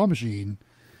Galaxy claw machine.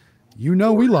 We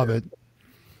love it.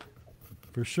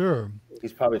 For sure.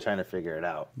 He's probably trying to figure it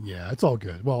out. Yeah, it's all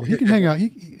good. Well, he can hang out.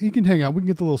 He can hang out. We can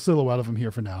get the little silhouette of him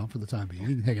here for now, for the time being.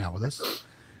 He can hang out with us.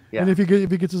 Yeah. And if he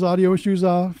gets his audio issues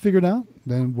figured out,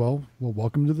 then we'll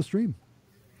welcome him to the stream.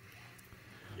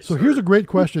 So here's a great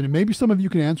question, and maybe some of you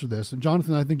can answer this. And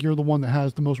Jonathan, I think you're the one that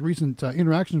has the most recent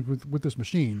interactions with this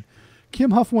machine.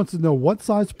 Kim Huff wants to know, what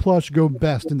size plush go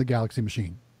best in the Galaxy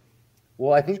machine?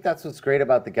 Well, I think that's what's great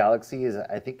about the Galaxy is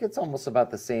I think it's almost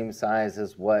about the same size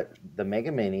as what the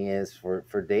Mega Mini is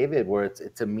for David, where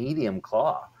it's a medium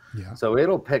claw. Yeah. So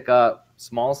it'll pick up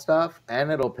small stuff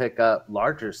and it'll pick up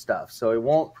larger stuff. So it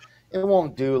won't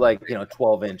do like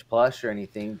 12-inch plush or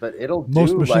anything, but it'll do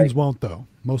Most machines won't, though.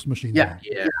 Most machines won't.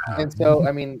 Yeah. And so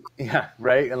I mean, yeah,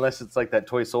 right. Unless it's like that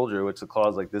Toy Soldier, which the claw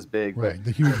is like this big. Right.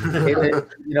 The huge.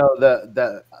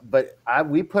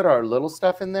 We put our little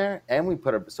stuff in there, and we do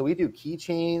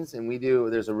keychains, and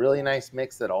there's a really nice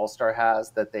mix that All Star has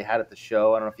that they had at the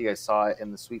show. I don't know if you guys saw it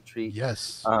in the Sweet Treat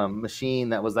machine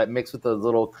that was like mixed with those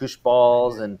little Koosh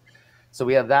balls, and so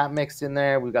we have that mixed in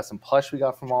there. We've got some plush we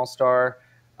got from All Star.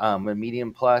 A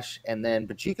medium plush,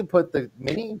 but you can put the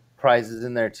mini prizes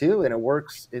in there too, and it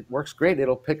works great.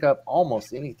 It'll pick up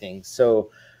almost anything. So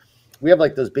we have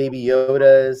like those baby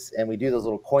Yodas, and we do those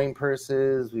little coin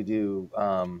purses. We do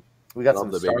we got some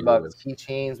Starbucks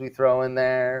keychains we throw in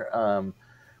there.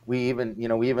 We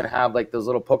even have like those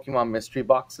little Pokemon mystery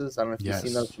boxes. I don't know if you've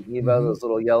seen those from Eva, those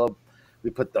little yellow.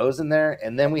 We put those in there,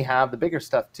 and then we have the bigger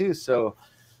stuff too. So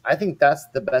I think that's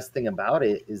the best thing about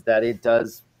it is that it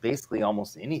does basically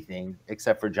almost anything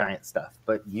except for giant stuff.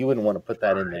 But you wouldn't want to put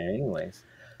that in there anyways.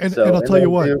 And I'll tell you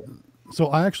what.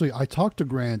 So I talked to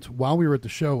Grant while we were at the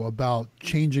show about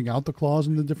changing out the claws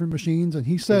in the different machines, and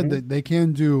he said that they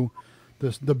can do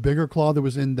the bigger claw that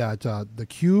was in that the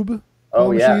cube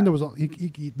machine. There was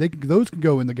those can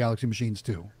go in the Galaxy machines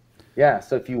too. Yeah,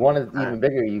 so if you wanted even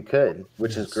bigger, you could,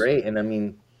 which is great. And I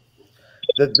mean,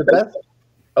 the best.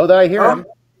 Oh, there I hear him.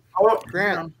 Oh,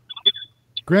 Grant.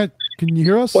 Grant, can you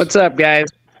hear us? What's up, guys?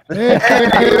 Hey,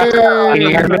 Can you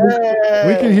hear me?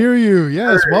 we can hear you.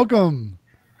 Yes, welcome.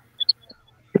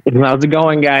 How's it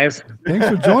going, guys? Thanks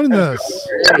for joining us.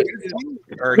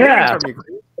 Yeah,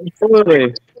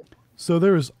 absolutely. So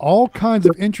there is all kinds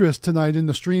of interest tonight in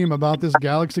the stream about this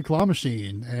Galaxy claw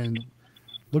machine, and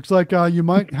looks like you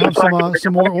might have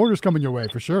some more orders coming your way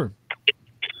for sure.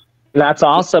 That's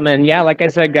awesome. And yeah, like I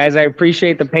said, guys, I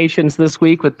appreciate the patience this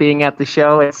week with being at the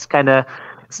show.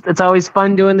 It's always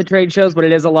fun doing the trade shows, but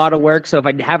it is a lot of work. So if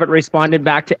I haven't responded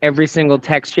back to every single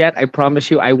text yet, I promise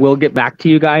you I will get back to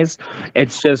you guys.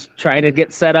 It's just trying to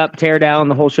get set up, tear down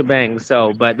the whole shebang.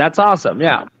 So, but that's awesome.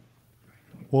 Yeah.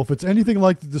 Well, if it's anything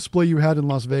like the display you had in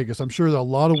Las Vegas, I'm sure that a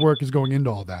lot of work is going into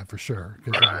all that for sure.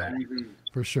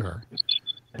 For sure.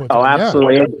 But,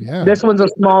 absolutely. Yeah. This one's a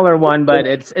smaller one, but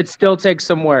it still takes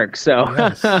some work. So,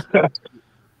 yes,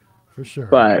 for sure.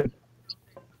 But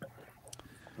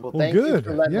well, thank you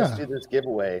for letting us do this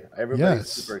giveaway. Everybody's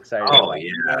super excited. Oh,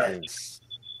 yes.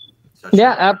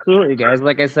 Yeah, absolutely, guys.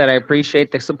 Like I said, I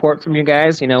appreciate the support from you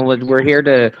guys. You know, we're here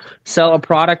to sell a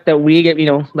product that we get,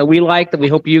 that we like, that we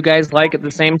hope you guys like at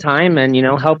the same time, and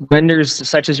help vendors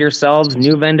such as yourselves,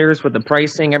 new vendors with the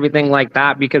pricing, everything like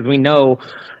that, because we know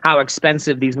how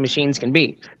expensive these machines can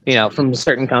be. From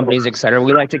certain companies, etc.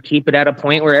 We like to keep it at a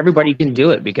point where everybody can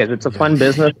do it because it's a fun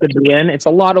business to be in. It's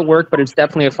a lot of work, but it's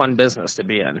definitely a fun business to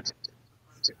be in.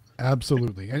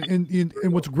 Absolutely.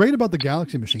 And what's great about the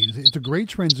Galaxy machines, it's a great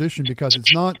transition because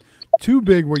it's not too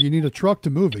big where you need a truck to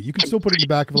move it. You can still put it in the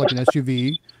back of like an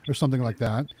SUV or something like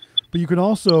that, but you can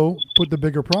also put the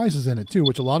bigger prizes in it too,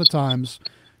 which a lot of times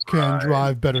can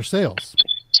drive better sales.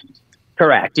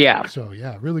 Correct. Yeah. So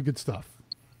yeah, really good stuff.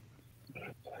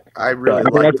 I really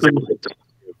like it.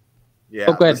 Yeah,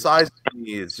 the size of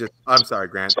me is just. I'm sorry,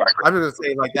 Grant. I'm just gonna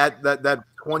say like that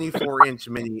 24-inch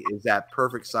mini is that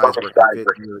perfect size where it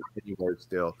can fit anywhere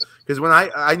still. Because when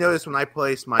I noticed when I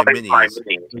place my minis,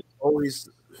 it's always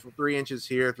 3 inches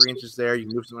here, 3 inches there. You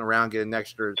can move something around, get an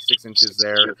extra 6 inches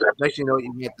there. Next you know,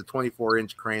 you can get the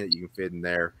 24-inch crane that you can fit in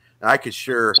there. And I could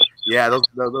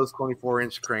those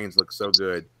 24-inch cranes look so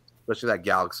good, especially that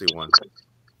Galaxy one.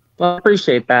 Well, I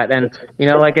appreciate that. And,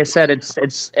 like I said, it's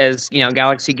as,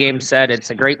 Galaxy Games said, it's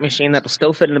a great machine that will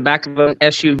still fit in the back of an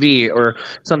SUV or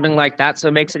something like that. So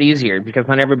it makes it easier because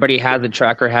not everybody has a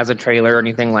truck or has a trailer or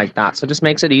anything like that. So it just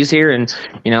makes it easier. And,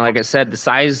 like I said, the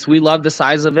size, we love the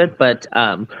size of it, but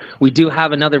we do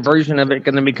have another version of it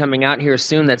going to be coming out here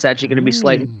soon that's actually going to be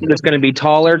slightly, it's going to be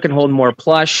taller, can hold more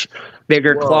plush,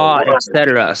 bigger claw,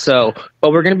 etc. So,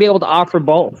 but we're going to be able to offer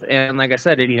both. And like I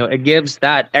said, it gives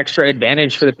that extra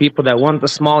advantage for the people that want the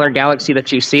smaller Galaxy that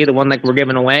you see, the one that we're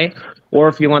giving away, or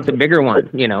if you want the bigger one,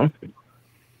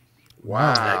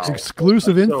 Wow.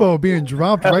 Exclusive info being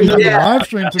dropped right now in the live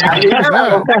stream tonight.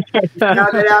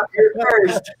 Got it out here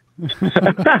first.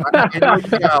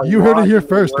 You heard it here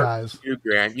first, guys. You,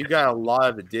 Grant, you got a lot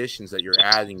of additions that you're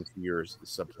adding to your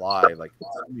supply, like so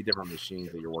many different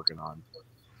machines that you're working on.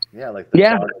 Yeah, like the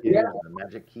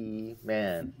Magic Key,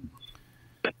 man.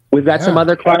 We've got some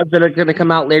other cards that are going to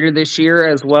come out later this year,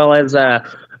 as well as a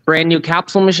brand new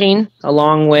capsule machine,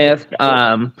 along with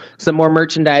some more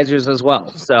merchandisers as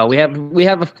well. So we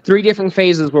have 3 different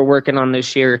phases we're working on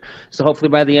this year. So hopefully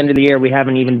by the end of the year, we have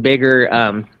an even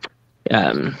bigger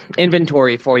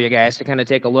inventory for you guys to kind of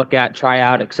take a look at, try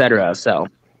out, etc. So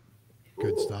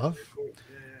good stuff.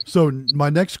 So my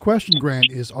next question,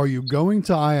 Grant, is: are you going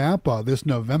to IAAPA this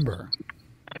November?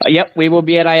 Yep, we will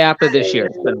be at IAAPA this year.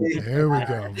 So. There we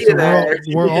go.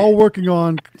 So we're all working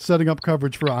on setting up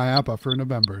coverage for IAAPA for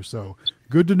November. So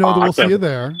good to know that we'll see you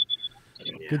there.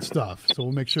 Good stuff. So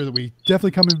we'll make sure that we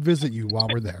definitely come and visit you while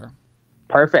we're there.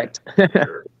 Perfect.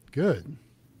 Good.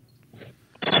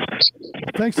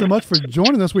 Thanks so much for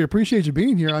joining us. We appreciate you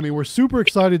being here. I mean, we're super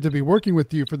excited to be working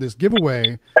with you for this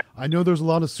giveaway. I know there's a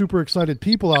lot of super excited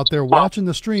people out there watching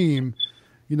the stream,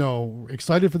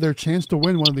 excited for their chance to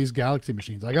win one of these Galaxy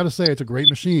machines. I got to say, it's a great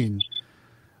machine.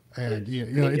 And, you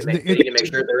need to make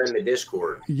sure they're in the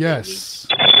Discord. Yes.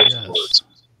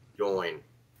 Join.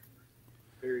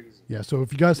 Very easy. Yeah, so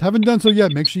if you guys haven't done so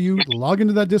yet, make sure you log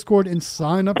into that Discord and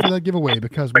sign up for that giveaway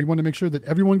because we want to make sure that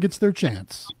everyone gets their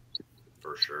chance.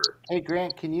 For sure. Hey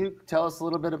Grant, can you tell us a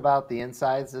little bit about the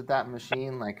insides of that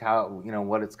machine, like how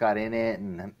what it's got in it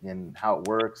and how it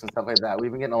works and stuff like that?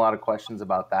 We've been getting a lot of questions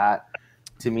about that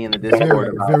to me in the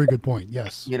Discord. Very good point.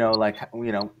 Yes.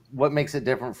 What makes it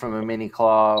different from a mini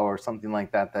claw or something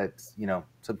like that? That's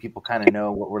so people kind of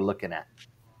know what we're looking at.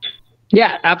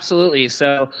 Yeah, absolutely.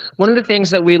 So one of the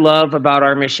things that we love about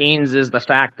our machines is the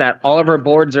fact that all of our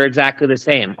boards are exactly the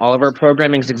same. All of our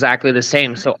programming is exactly the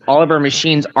same. So all of our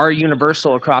machines are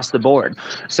universal across the board.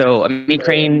 So a mini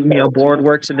crane, board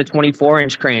works in the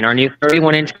 24-inch crane. Our new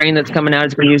 31-inch crane that's coming out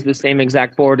is going to use the same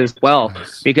exact board as well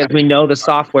because we know the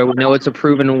software. We know it's a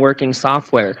proven and working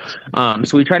software.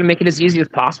 So we try to make it as easy as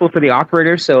possible for the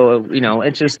operator. So,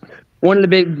 it's just one of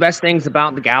the best things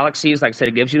about the Galaxies, like I said,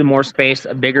 it gives you the more space,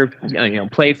 a bigger,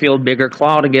 play field, bigger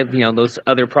claw to give, those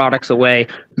other products away,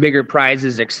 bigger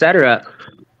prizes, etc.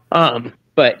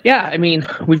 But yeah, I mean,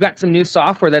 we've got some new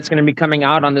software that's going to be coming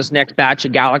out on this next batch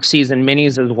of Galaxies and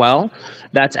Minis as well.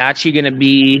 That's actually going to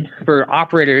be for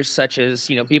operators such as,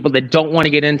 people that don't want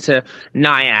to get into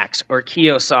Nyax or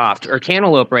Kiosoft or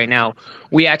Cantaloupe right now.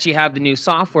 We actually have the new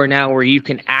software now where you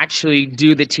can actually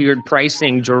do the tiered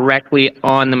pricing directly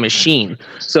on the machine.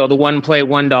 So the one play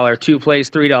 $1, two plays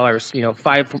 $3,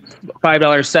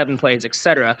 $5, 7 plays,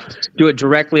 etc. Do it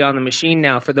directly on the machine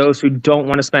now for those who don't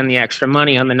want to spend the extra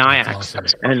money on the Nyax. Awesome.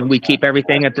 And we keep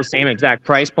everything at the same exact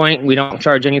price point. We don't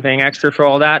charge anything extra for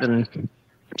all that, and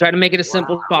try to make it as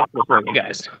simple as possible for you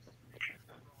guys.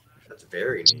 That's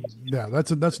very neat. Yeah, that's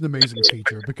an amazing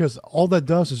feature because all that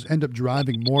does is end up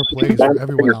driving more plays for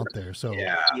everyone out there. So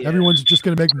everyone's just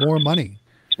going to make more money.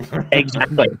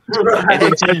 Exactly. And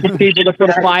it's just people to put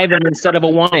a 5 in instead of a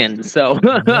 1 in. So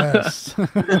yes.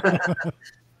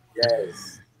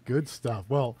 Yes. Good stuff.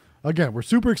 Well, again, we're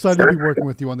super excited to be working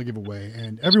with you on the giveaway.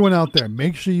 And everyone out there,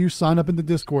 make sure you sign up in the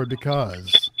Discord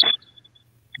because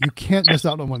you can't miss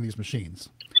out on one of these machines.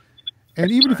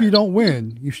 And even if you don't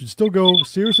win, you should still go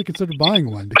seriously consider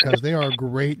buying one because they are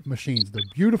great machines. They're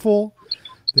beautiful.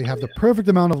 They have the perfect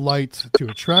amount of light to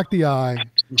attract the eye.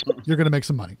 You're going to make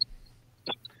some money.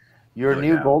 Your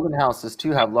new Golden Houses,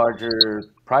 too, have larger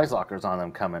prize lockers on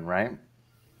them coming, right?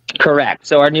 Correct.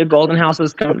 So our new Golden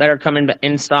Houses that are coming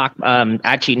in stock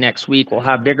actually next week will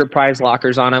have bigger prize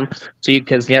lockers on them. So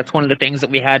because that's one of the things that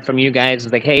we had from you guys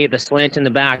is like, hey, the slant in the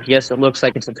back, yes, it looks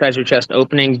like it's a treasure chest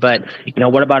opening, but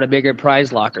what about a bigger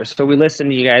prize locker? So we listen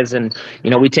to you guys, and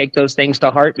we take those things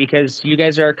to heart because you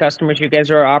guys are our customers, you guys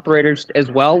are our operators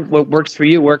as well. What works for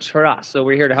you works for us. So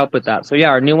we're here to help with that. So yeah,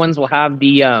 our new ones will have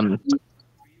the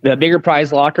bigger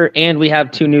prize locker, and we have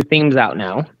 2 new themes out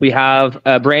now. We have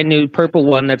a brand new purple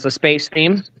one that's a space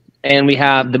theme, and we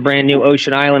have the brand new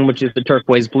Ocean Island, which is the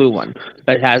turquoise blue one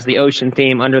that has the ocean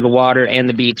theme, under the water, and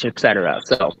the beach, etc.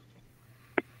 So,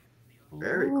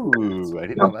 very cool. I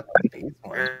didn't know about the space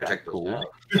one. Check those Cool.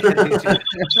 out.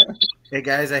 Hey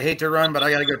guys, I hate to run, but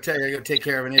I gotta go take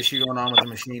care of an issue going on with the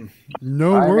machine.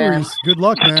 No All right, worries. man. Good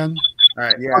luck, man. All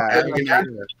right. Yeah, Have a good night.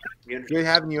 good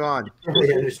having you on.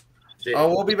 Oh,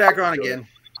 we'll be back on again.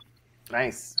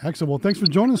 Nice. Excellent. Well, thanks for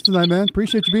joining us tonight, man.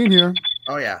 Appreciate you being here.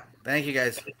 Oh yeah. Thank you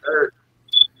guys.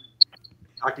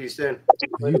 Talk to you soon.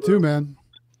 You too, man.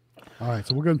 All right,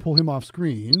 so we're going to pull him off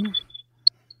screen.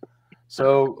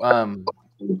 So, I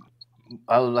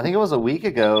think it was a week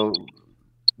ago,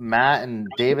 Matt and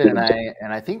David and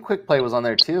I think Quick Play was on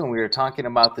there too, and we were talking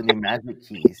about the new Magic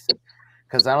Keys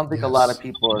because I don't think a lot of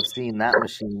people have seen that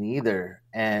machine either.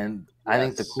 And I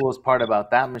think the coolest part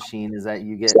about that machine is that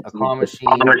you get a claw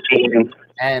machine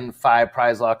and 5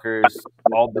 prize lockers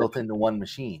all built into one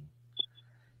machine.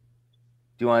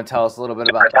 Do you want to tell us a little bit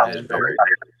about that?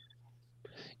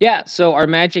 Yeah, so our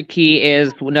Magic Key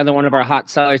is another one of our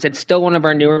hot sellers. It's still one of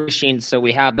our newer machines, so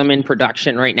we have them in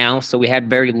production right now. So we had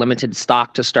very limited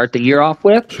stock to start the year off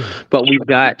with, but we've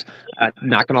got,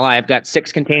 not going to lie, I've got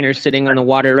 6 containers sitting on the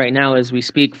water right now as we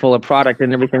speak, full of product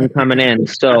and everything coming in.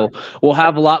 So we'll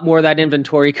have a lot more of that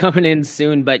inventory coming in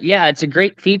soon. But yeah, it's a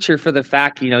great feature for the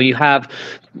fact, you have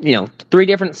 3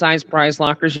 different size prize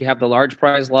lockers. You have the large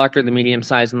prize locker, the medium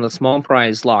size, and the small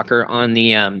prize locker on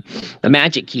the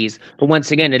Magic Keys. But once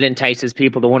again, it entices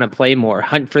people to want to play more,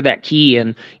 hunt for that key,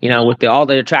 and with all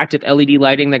the attractive LED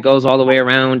lighting that goes all the way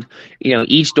around.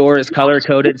 Each door is color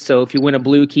coded. So if you win a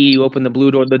blue key, you open the blue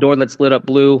door, the door that's lit up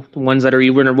blue. The ones that are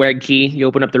you win a red key, you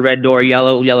open up the red door,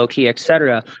 yellow key,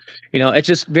 etc. It's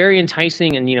just very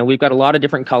enticing, and we've got a lot of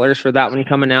different colors for that one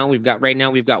coming out. We've got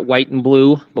white and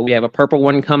blue, but we have a purple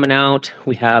one coming out.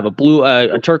 We have a blue,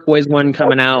 a turquoise one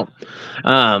coming out.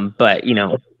 But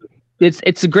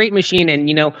it's a great machine, and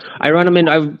I ran them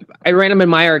in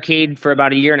my arcade for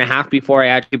about a year and a half before I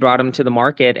actually brought them to the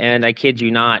market, and I kid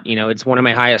you not, it's one of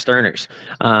my highest earners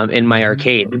in my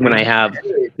arcade when I have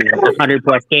 100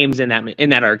 plus games in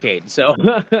that arcade. So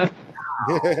That's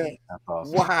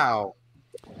awesome. Wow.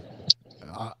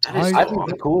 I think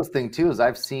the coolest thing too is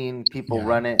I've seen people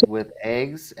run it with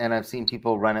eggs, and I've seen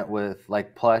people run it with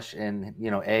like plush and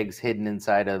eggs hidden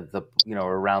inside of the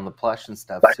around the plush and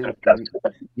stuff too.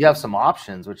 You have some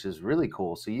options, which is really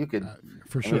cool. So you could,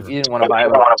 for sure. if you didn't want to buy a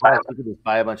bunch of plush, you could just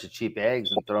buy a bunch of cheap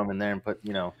eggs and throw them in there and put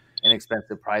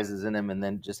inexpensive prizes in them, and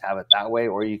then just have it that way.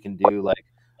 Or you can do like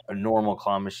a normal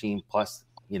claw machine plus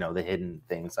the hidden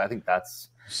things. I think that's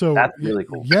really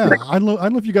cool. Yeah, I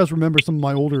don't know if you guys remember some of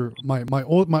my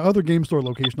other game store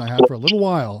location I had for a little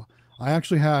while. I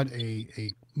actually had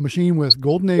a machine with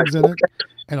golden eggs in it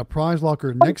and a prize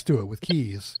locker next to it with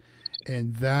keys,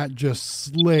 and that just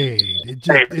slayed.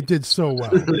 It did so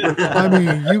well. I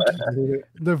mean,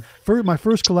 my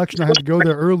first collection I had to go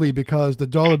there early because the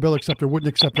dollar bill acceptor wouldn't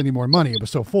accept any more money. It was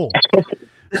so full.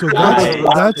 So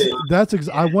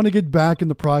I want to get back in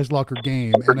the prize locker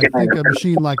game, and I think a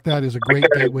machine like that is a great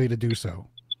gateway to do so.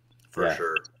 For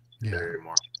sure. Yeah. Very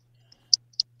more.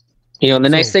 The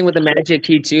nice thing with the Magic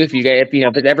Key too, if if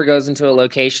it ever goes into a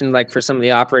location like for some of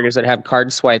the operators that have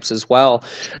card swipes as well,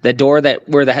 the door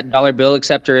where the dollar bill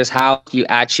acceptor is housed,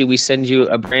 we send you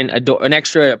an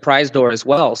extra prize door as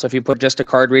well. So if you put just a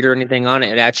card reader or anything on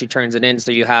it, it actually turns it in,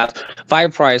 so you have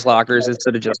 5 prize lockers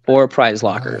instead of just 4 prize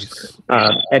lockers.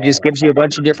 Nice. It just gives you a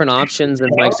bunch of different options,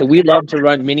 and so we love to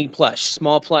run mini plush,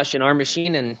 small plush in our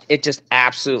machine, and it just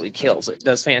absolutely kills. It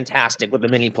does fantastic with the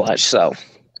mini plush. So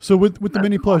with the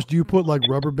mini plush, do you put like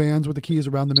rubber bands with the keys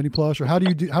around the mini plush, or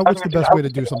what's the best way to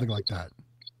do something like that?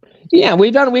 Yeah,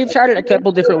 we've tried it a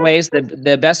couple different ways.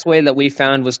 The best way that we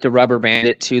found was to rubber band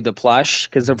it to the plush,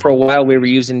 because for a while we were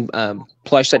using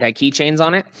plush that had keychains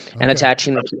on it and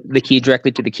attaching the key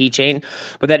directly to the keychain.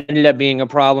 But that ended up being a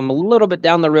problem a little bit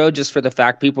down the road, just for the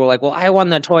fact people were like, well, I want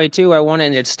that toy too. I want it,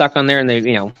 and it's stuck on there, and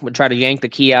they would try to yank the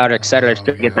key out, etc.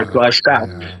 to get their plush back.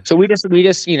 Yeah. So we just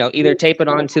either tape it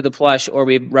onto the plush or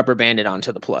we rubber band it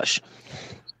onto the plush.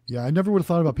 Yeah, I never would have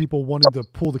thought about people wanting to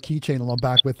pull the keychain along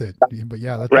back with it. But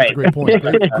yeah, that's a great point.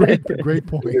 Great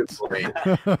point.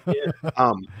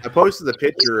 I posted the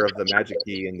picture of the Magic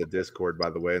Key in the Discord, by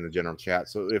the way, in the general chat.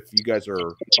 So if you guys are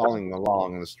following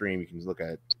along on the stream, you can look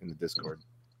at it in the Discord.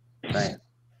 Right.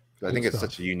 I think it's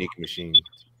such a unique machine.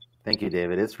 Thank you,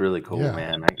 David. It's really cool,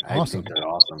 man. I think they're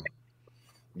awesome.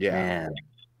 Yeah. Man.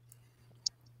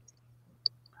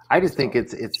 I just think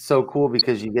it's so cool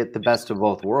because you get the best of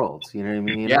both worlds. You know what I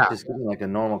mean? You're not just getting like a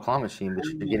normal claw machine, but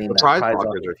you're getting that prize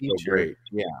locker feature. Great.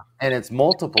 Yeah. And it's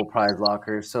multiple prize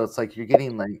lockers, so it's like you're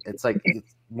getting it's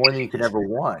more than you could ever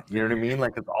want. You know what I mean?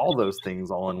 Like it's all those things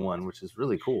all in one, which is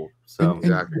really cool. So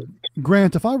exactly.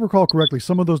 Grant, if I recall correctly,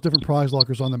 some of those different prize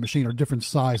lockers on the machine are different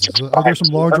sizes. Are there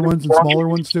some larger ones and smaller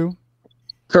ones too?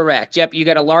 Correct. Yep. You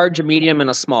got a large, a medium, and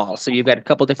a small. So you've got a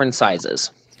couple different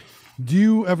sizes. Do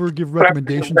you ever give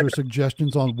recommendations or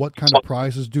suggestions on what kind of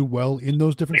prizes do well in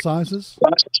those different sizes?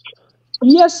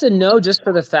 Yes and no, just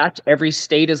for the fact every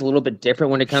state is a little bit different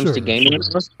when it comes to gaming.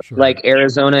 Sure. Like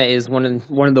Arizona is one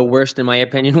of the worst, in my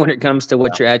opinion, when it comes to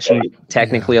what you're actually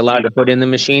technically allowed to put in the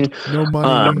machine. No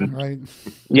money, right?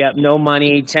 Yeah, no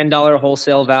money, $10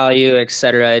 wholesale value,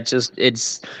 etc.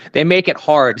 They make it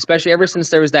hard, especially ever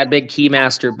since there was that big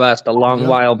Keymaster bust a long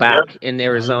while back in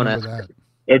Arizona.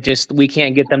 We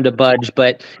can't get them to budge.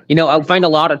 But, I'll find a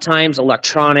lot of times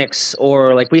electronics,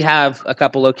 or like we have a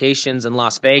couple locations in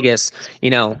Las Vegas,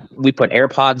 we put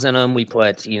AirPods in them. We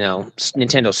put,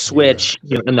 Nintendo Switch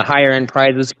in the higher end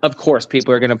prizes. Of course,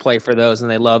 people are going to play for those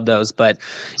and they love those. But,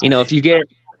 if you get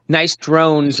nice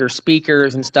drones or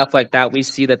speakers and stuff like that, we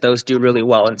see that those do really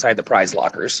well inside the prize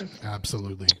lockers.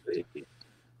 Absolutely.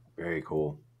 Very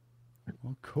cool.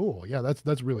 Well, cool. Yeah,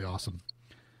 that's really awesome.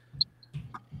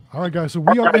 All right, guys, so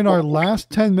we are in our last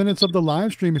 10 minutes of the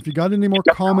live stream. If you got any more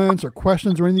comments or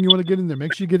questions or anything you want to get in there,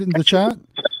 make sure you get it in the chat,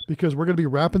 because we're going to be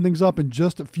wrapping things up in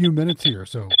just a few minutes here.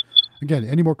 So, again,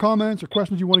 any more comments or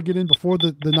questions you want to get in before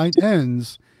the night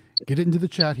ends, get it into the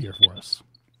chat here for us.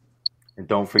 And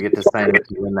don't forget to sign up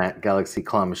to win that Galaxy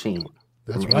Claw machine.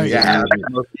 That's right. Yeah.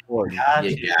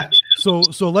 So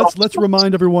let's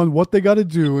remind everyone what they got to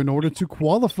do in order to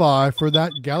qualify for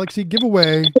that Galaxy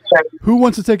giveaway. Who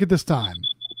wants to take it this time?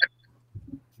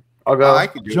 I'll go.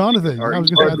 Jonathan. I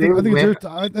was going to say,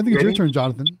 I think it's your turn,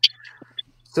 Jonathan.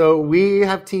 So we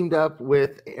have teamed up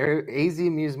with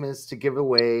AZAmusements to give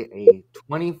away a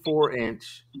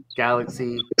 24-inch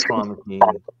Galaxy claw machine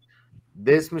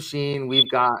This machine, we've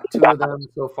got 2 of them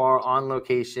so far on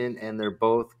location, and they're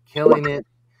both killing it.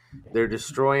 They're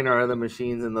destroying our other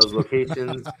machines in those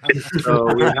locations.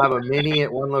 So we have a mini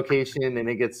at one location, and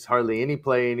it gets hardly any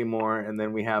play anymore. And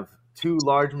then we have 2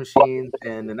 large machines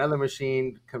and another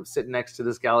machine sitting next to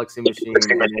this Galaxy machine,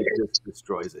 and it just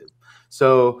destroys it.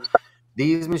 So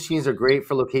these machines are great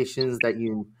for locations that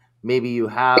maybe you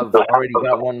have already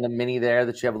got one of the mini there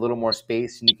that you have a little more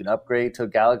space and you can upgrade to a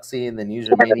Galaxy and then use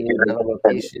your mini in another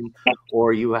location,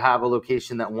 or you have a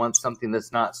location that wants something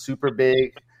that's not super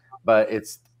big, but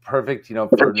it's perfect, for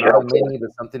not a mini,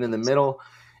 but something in the middle.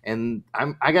 And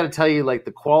I got to tell you, like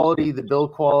the quality, the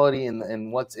build quality,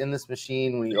 and what's in this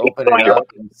machine when you open it up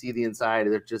and see the inside,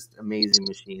 they're just amazing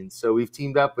machines. So we've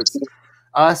teamed up with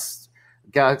us,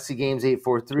 Galaxy Games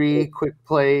 843, Quick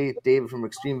Play, David from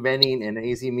Extreme Vending, and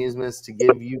AZAmusements to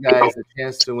give you guys a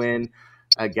chance to win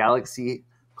a Galaxy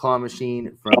claw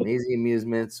machine from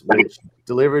AZAmusements, which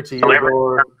delivered to your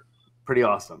door. Pretty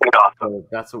awesome. So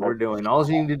that's what we're doing. All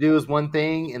you need to do is one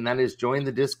thing, and that is join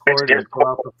the Discord and fill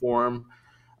out the form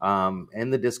in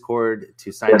the Discord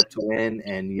to sign up to win,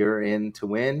 and you're in to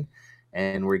win.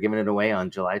 And we're giving it away on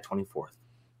July 24th.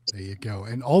 There you go.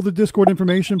 And all the Discord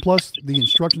information plus the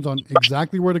instructions on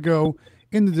exactly where to go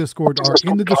in the Discord are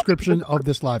in the description of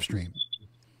this live stream.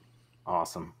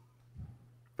 Awesome.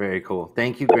 Very cool.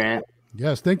 Thank you, Grant.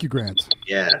 Yes, thank you, Grant.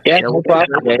 Yeah. Yeah, no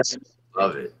problem, guys.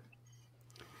 Love it.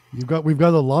 We've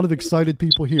got a lot of excited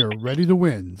people here ready to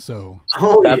win. So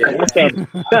Oh, yeah.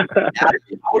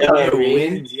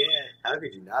 Wins, yeah. How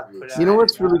could you not be? You know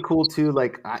what's really cool too?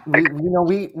 Like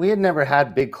we had never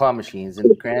had big claw machines,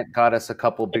 and Grant got us a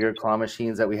couple bigger claw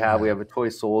machines that we have. We have a toy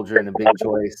soldier and a big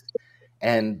choice.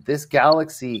 And this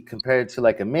Galaxy, compared to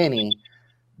like a mini,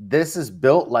 this is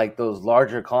built like those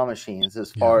larger claw machines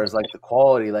as far as like the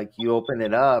quality. Like you open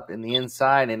it up in the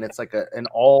inside, and it's like an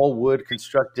all wood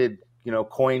constructed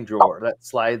coin drawer that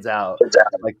slides out.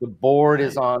 Like the board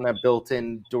is on a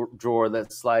built-in drawer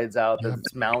that slides out,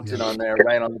 that's mounted on there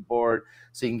right on the board,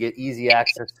 so you can get easy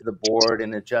access to the board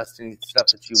and adjust any stuff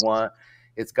that you want.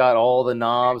 It's got all the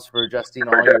knobs for adjusting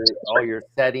all your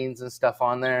settings and stuff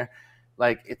on there.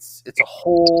 Like it's a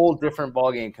whole different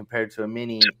ballgame compared to a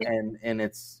mini, and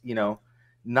it's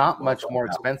not much more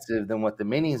expensive than what the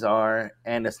minis are,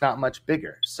 and it's not much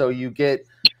bigger. So you get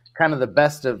kind of the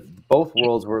best of both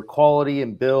worlds, where quality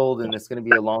and build, and it's going to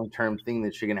be a long-term thing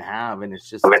that you're going to have, and it's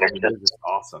just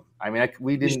awesome. I mean,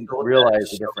 we didn't realize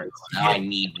the difference. I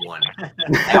need one.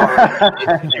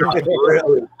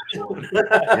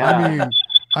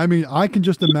 I mean, I can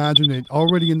just imagine it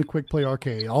already in the Quick Play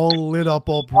arcade, all lit up,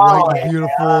 all bright and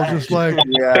beautiful, just like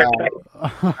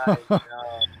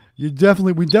we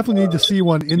definitely need to see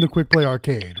one in the Quick Play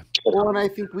arcade. Well, and I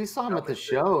think we saw them at the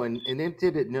show, and it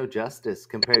did it no justice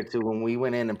compared to when we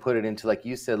went in and put it into, like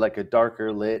you said, like a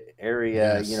darker lit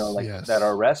area, that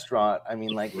our restaurant. I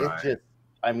mean, like it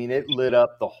lit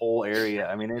up the whole area.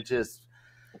 I mean,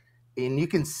 and you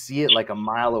can see it like a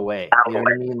mile away. You know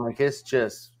what I mean? Like it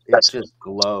just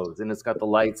glows, and it's got the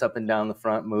lights up and down the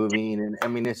front moving, and I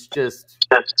mean,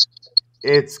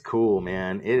 it's cool,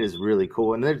 man. It is really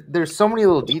cool, and there's so many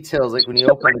little details, like when you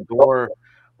open the door,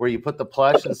 where you put the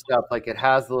plush and stuff, like it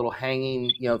has the little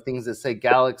hanging, things that say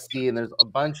Galaxy, and there's a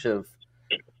bunch of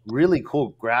really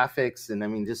cool graphics, and I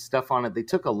mean, just stuff on it. They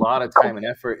took a lot of time and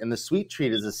effort, and the sweet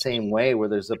treat is the same way, where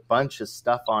there's a bunch of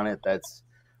stuff on it that's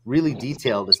really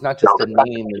detailed. It's not just a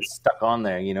name that's stuck on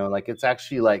there, like it's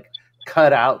actually like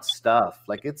cut out stuff.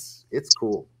 Like it's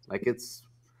cool. Like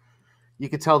you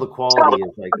could tell the quality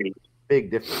is like a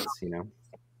big difference, So,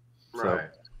 Right.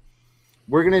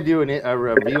 we're going to do a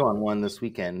review on one this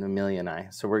weekend, Amelia and I.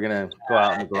 So we're going to go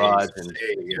out in the garage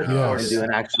and do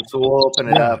an actual. So we'll open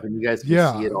it up, and you guys can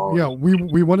see it all. Yeah,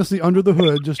 we want to see under the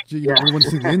hood. Just we want to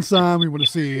see the inside. We want to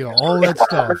see all that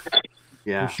stuff.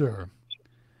 Yeah, for sure.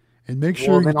 And make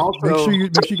sure you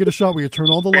get a shot where you turn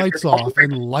all the lights off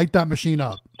and light that machine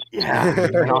up. Yeah,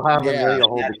 and I'll have Amelia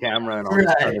hold the camera, and I'll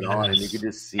just turn it on, and you can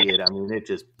just see it. I mean, it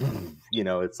just,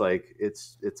 it's like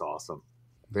it's awesome.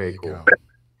 Very cool. Go.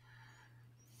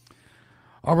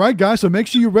 All right, guys. So make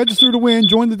sure you register to win.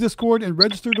 Join the Discord and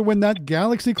register to win that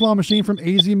Galaxy claw machine from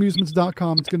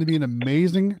AZAmusements.com. It's going to be an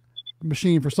amazing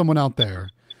machine for someone out there,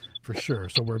 for sure.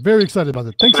 So we're very excited about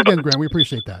it. Thanks again, Grant. We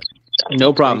appreciate that.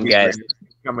 No problem, guys.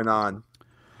 Coming on.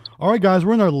 All right, guys.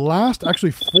 We're in our last, actually,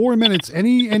 4 minutes.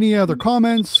 Any other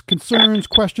comments, concerns,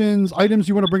 questions, items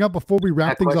you want to bring up before we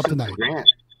wrap things up tonight? Grant.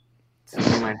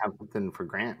 Somebody might have something for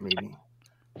Grant, maybe,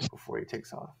 before he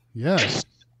takes off. Yes.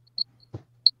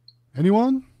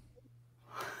 Anyone?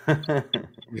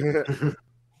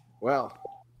 Well,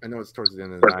 I know it's towards the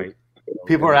end of the night.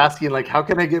 People are asking, like, how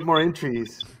can I get more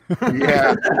entries?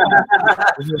 Yeah.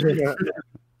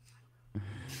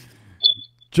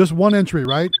 Just one entry,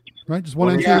 right? Right? Just one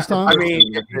entry this time? I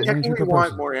mean, if you One entry technically per want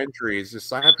person. more entries, just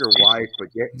sign up your wife, but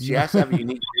she has to have a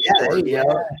unique Yeah, there Discord.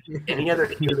 you go. Any other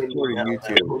human Discord and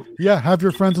YouTube. Yeah, have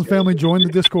your friends and family join the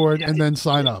Discord and then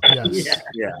sign up. Yes.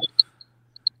 Yeah.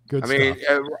 Good I mean,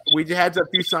 stuff. we had a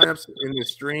few signups in the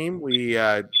stream. We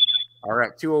are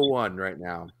at 201 right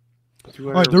now.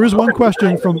 All right, there is one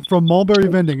question from Mulberry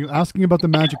Vending asking about the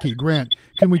magic key. Grant,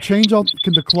 can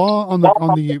the claw on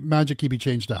the magic key be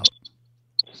changed out?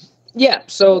 Yeah,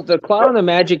 so the claw on the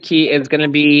magic key is going to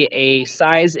be a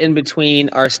size in between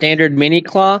our standard mini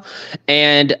claw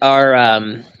and our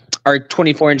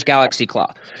 24-inch Galaxy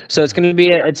claw. So it's going to be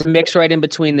it's a mix right in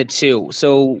between the two.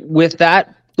 So with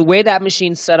that, the way that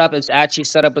machine's set up, it's actually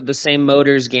set up with the same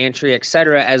motors, gantry,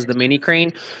 etc. as the mini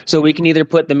crane. So we can either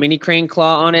put the mini crane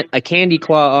claw on it, a candy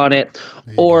claw on it,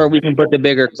 or we can put the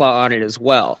bigger claw on it as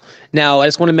well. Now, I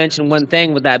just want to mention one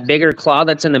thing with that bigger claw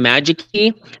that's in the magic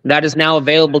key, that is now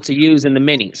available to use in the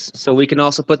minis. So we can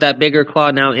also put that bigger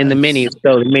claw now in the minis,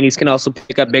 so the minis can also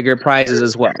pick up bigger prizes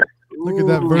as well. Look at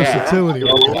that versatility.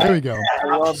 Yeah. There we go.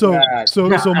 I love So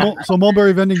that. so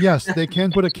Mulberry Vending, yes, they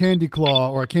can put a candy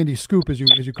claw or a candy scoop, as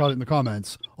you call it in the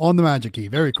comments, on the magic key.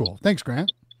 Very cool. Thanks,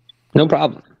 Grant. No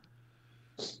problem.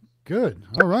 Good.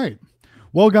 All right.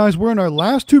 Well, guys, we're in our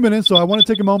last 2 minutes, so I want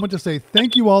to take a moment to say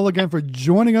thank you all again for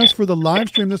joining us for the live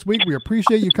stream this week. We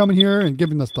appreciate you coming here and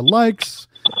giving us the likes,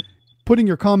 putting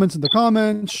your comments in the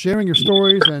comments, sharing your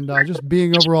stories, and just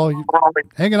being overall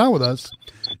hanging out with us.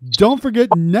 Don't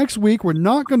forget, next week, we're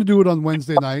not going to do it on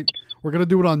Wednesday night. We're going to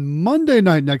do it on Monday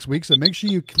night next week, so make sure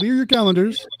you clear your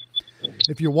calendars.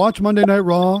 If you watch Monday Night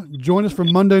Raw, join us for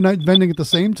Monday Night Vending at the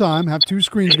same time. Have two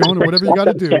screens going or whatever you got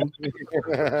to do.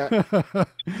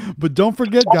 But don't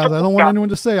forget, guys, I don't want anyone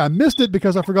to say I missed it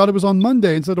because I forgot it was on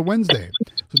Monday instead of Wednesday.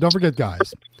 So don't forget,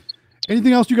 guys.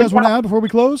 Anything else you guys want to add before we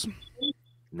close?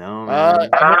 No, I'm man.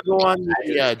 gonna go on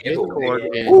the Discord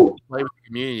and play with the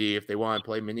community if they want to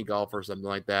play mini golf or something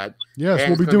like that. Yes, And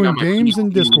we'll be it's gonna doing be on my games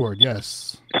in PC. Discord.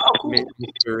 Yes.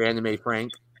 Mr. Anime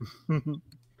Frank.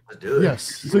 Let's do it. Yes.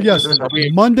 So, yes,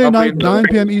 Monday night, 9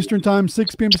 p.m. Eastern Time,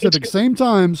 6 p.m. Pacific. Same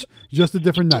times, just a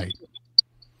different night.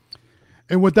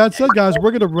 And with that said, guys,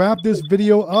 we're going to wrap this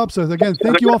video up. So, again,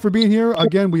 thank you all for being here.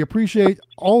 Again, we appreciate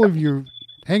all of you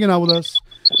hanging out with us.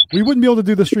 We wouldn't be able to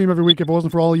do the stream every week if it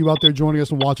wasn't for all of you out there joining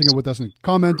us and watching it with us and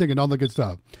commenting and all the good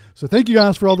stuff. So thank you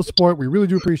guys for all the support. We really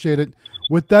do appreciate it.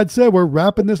 With that said, we're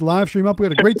wrapping this live stream up. We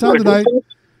had a great time tonight.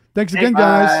 Thanks again,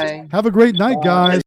 guys. Bye. Have a great night, guys.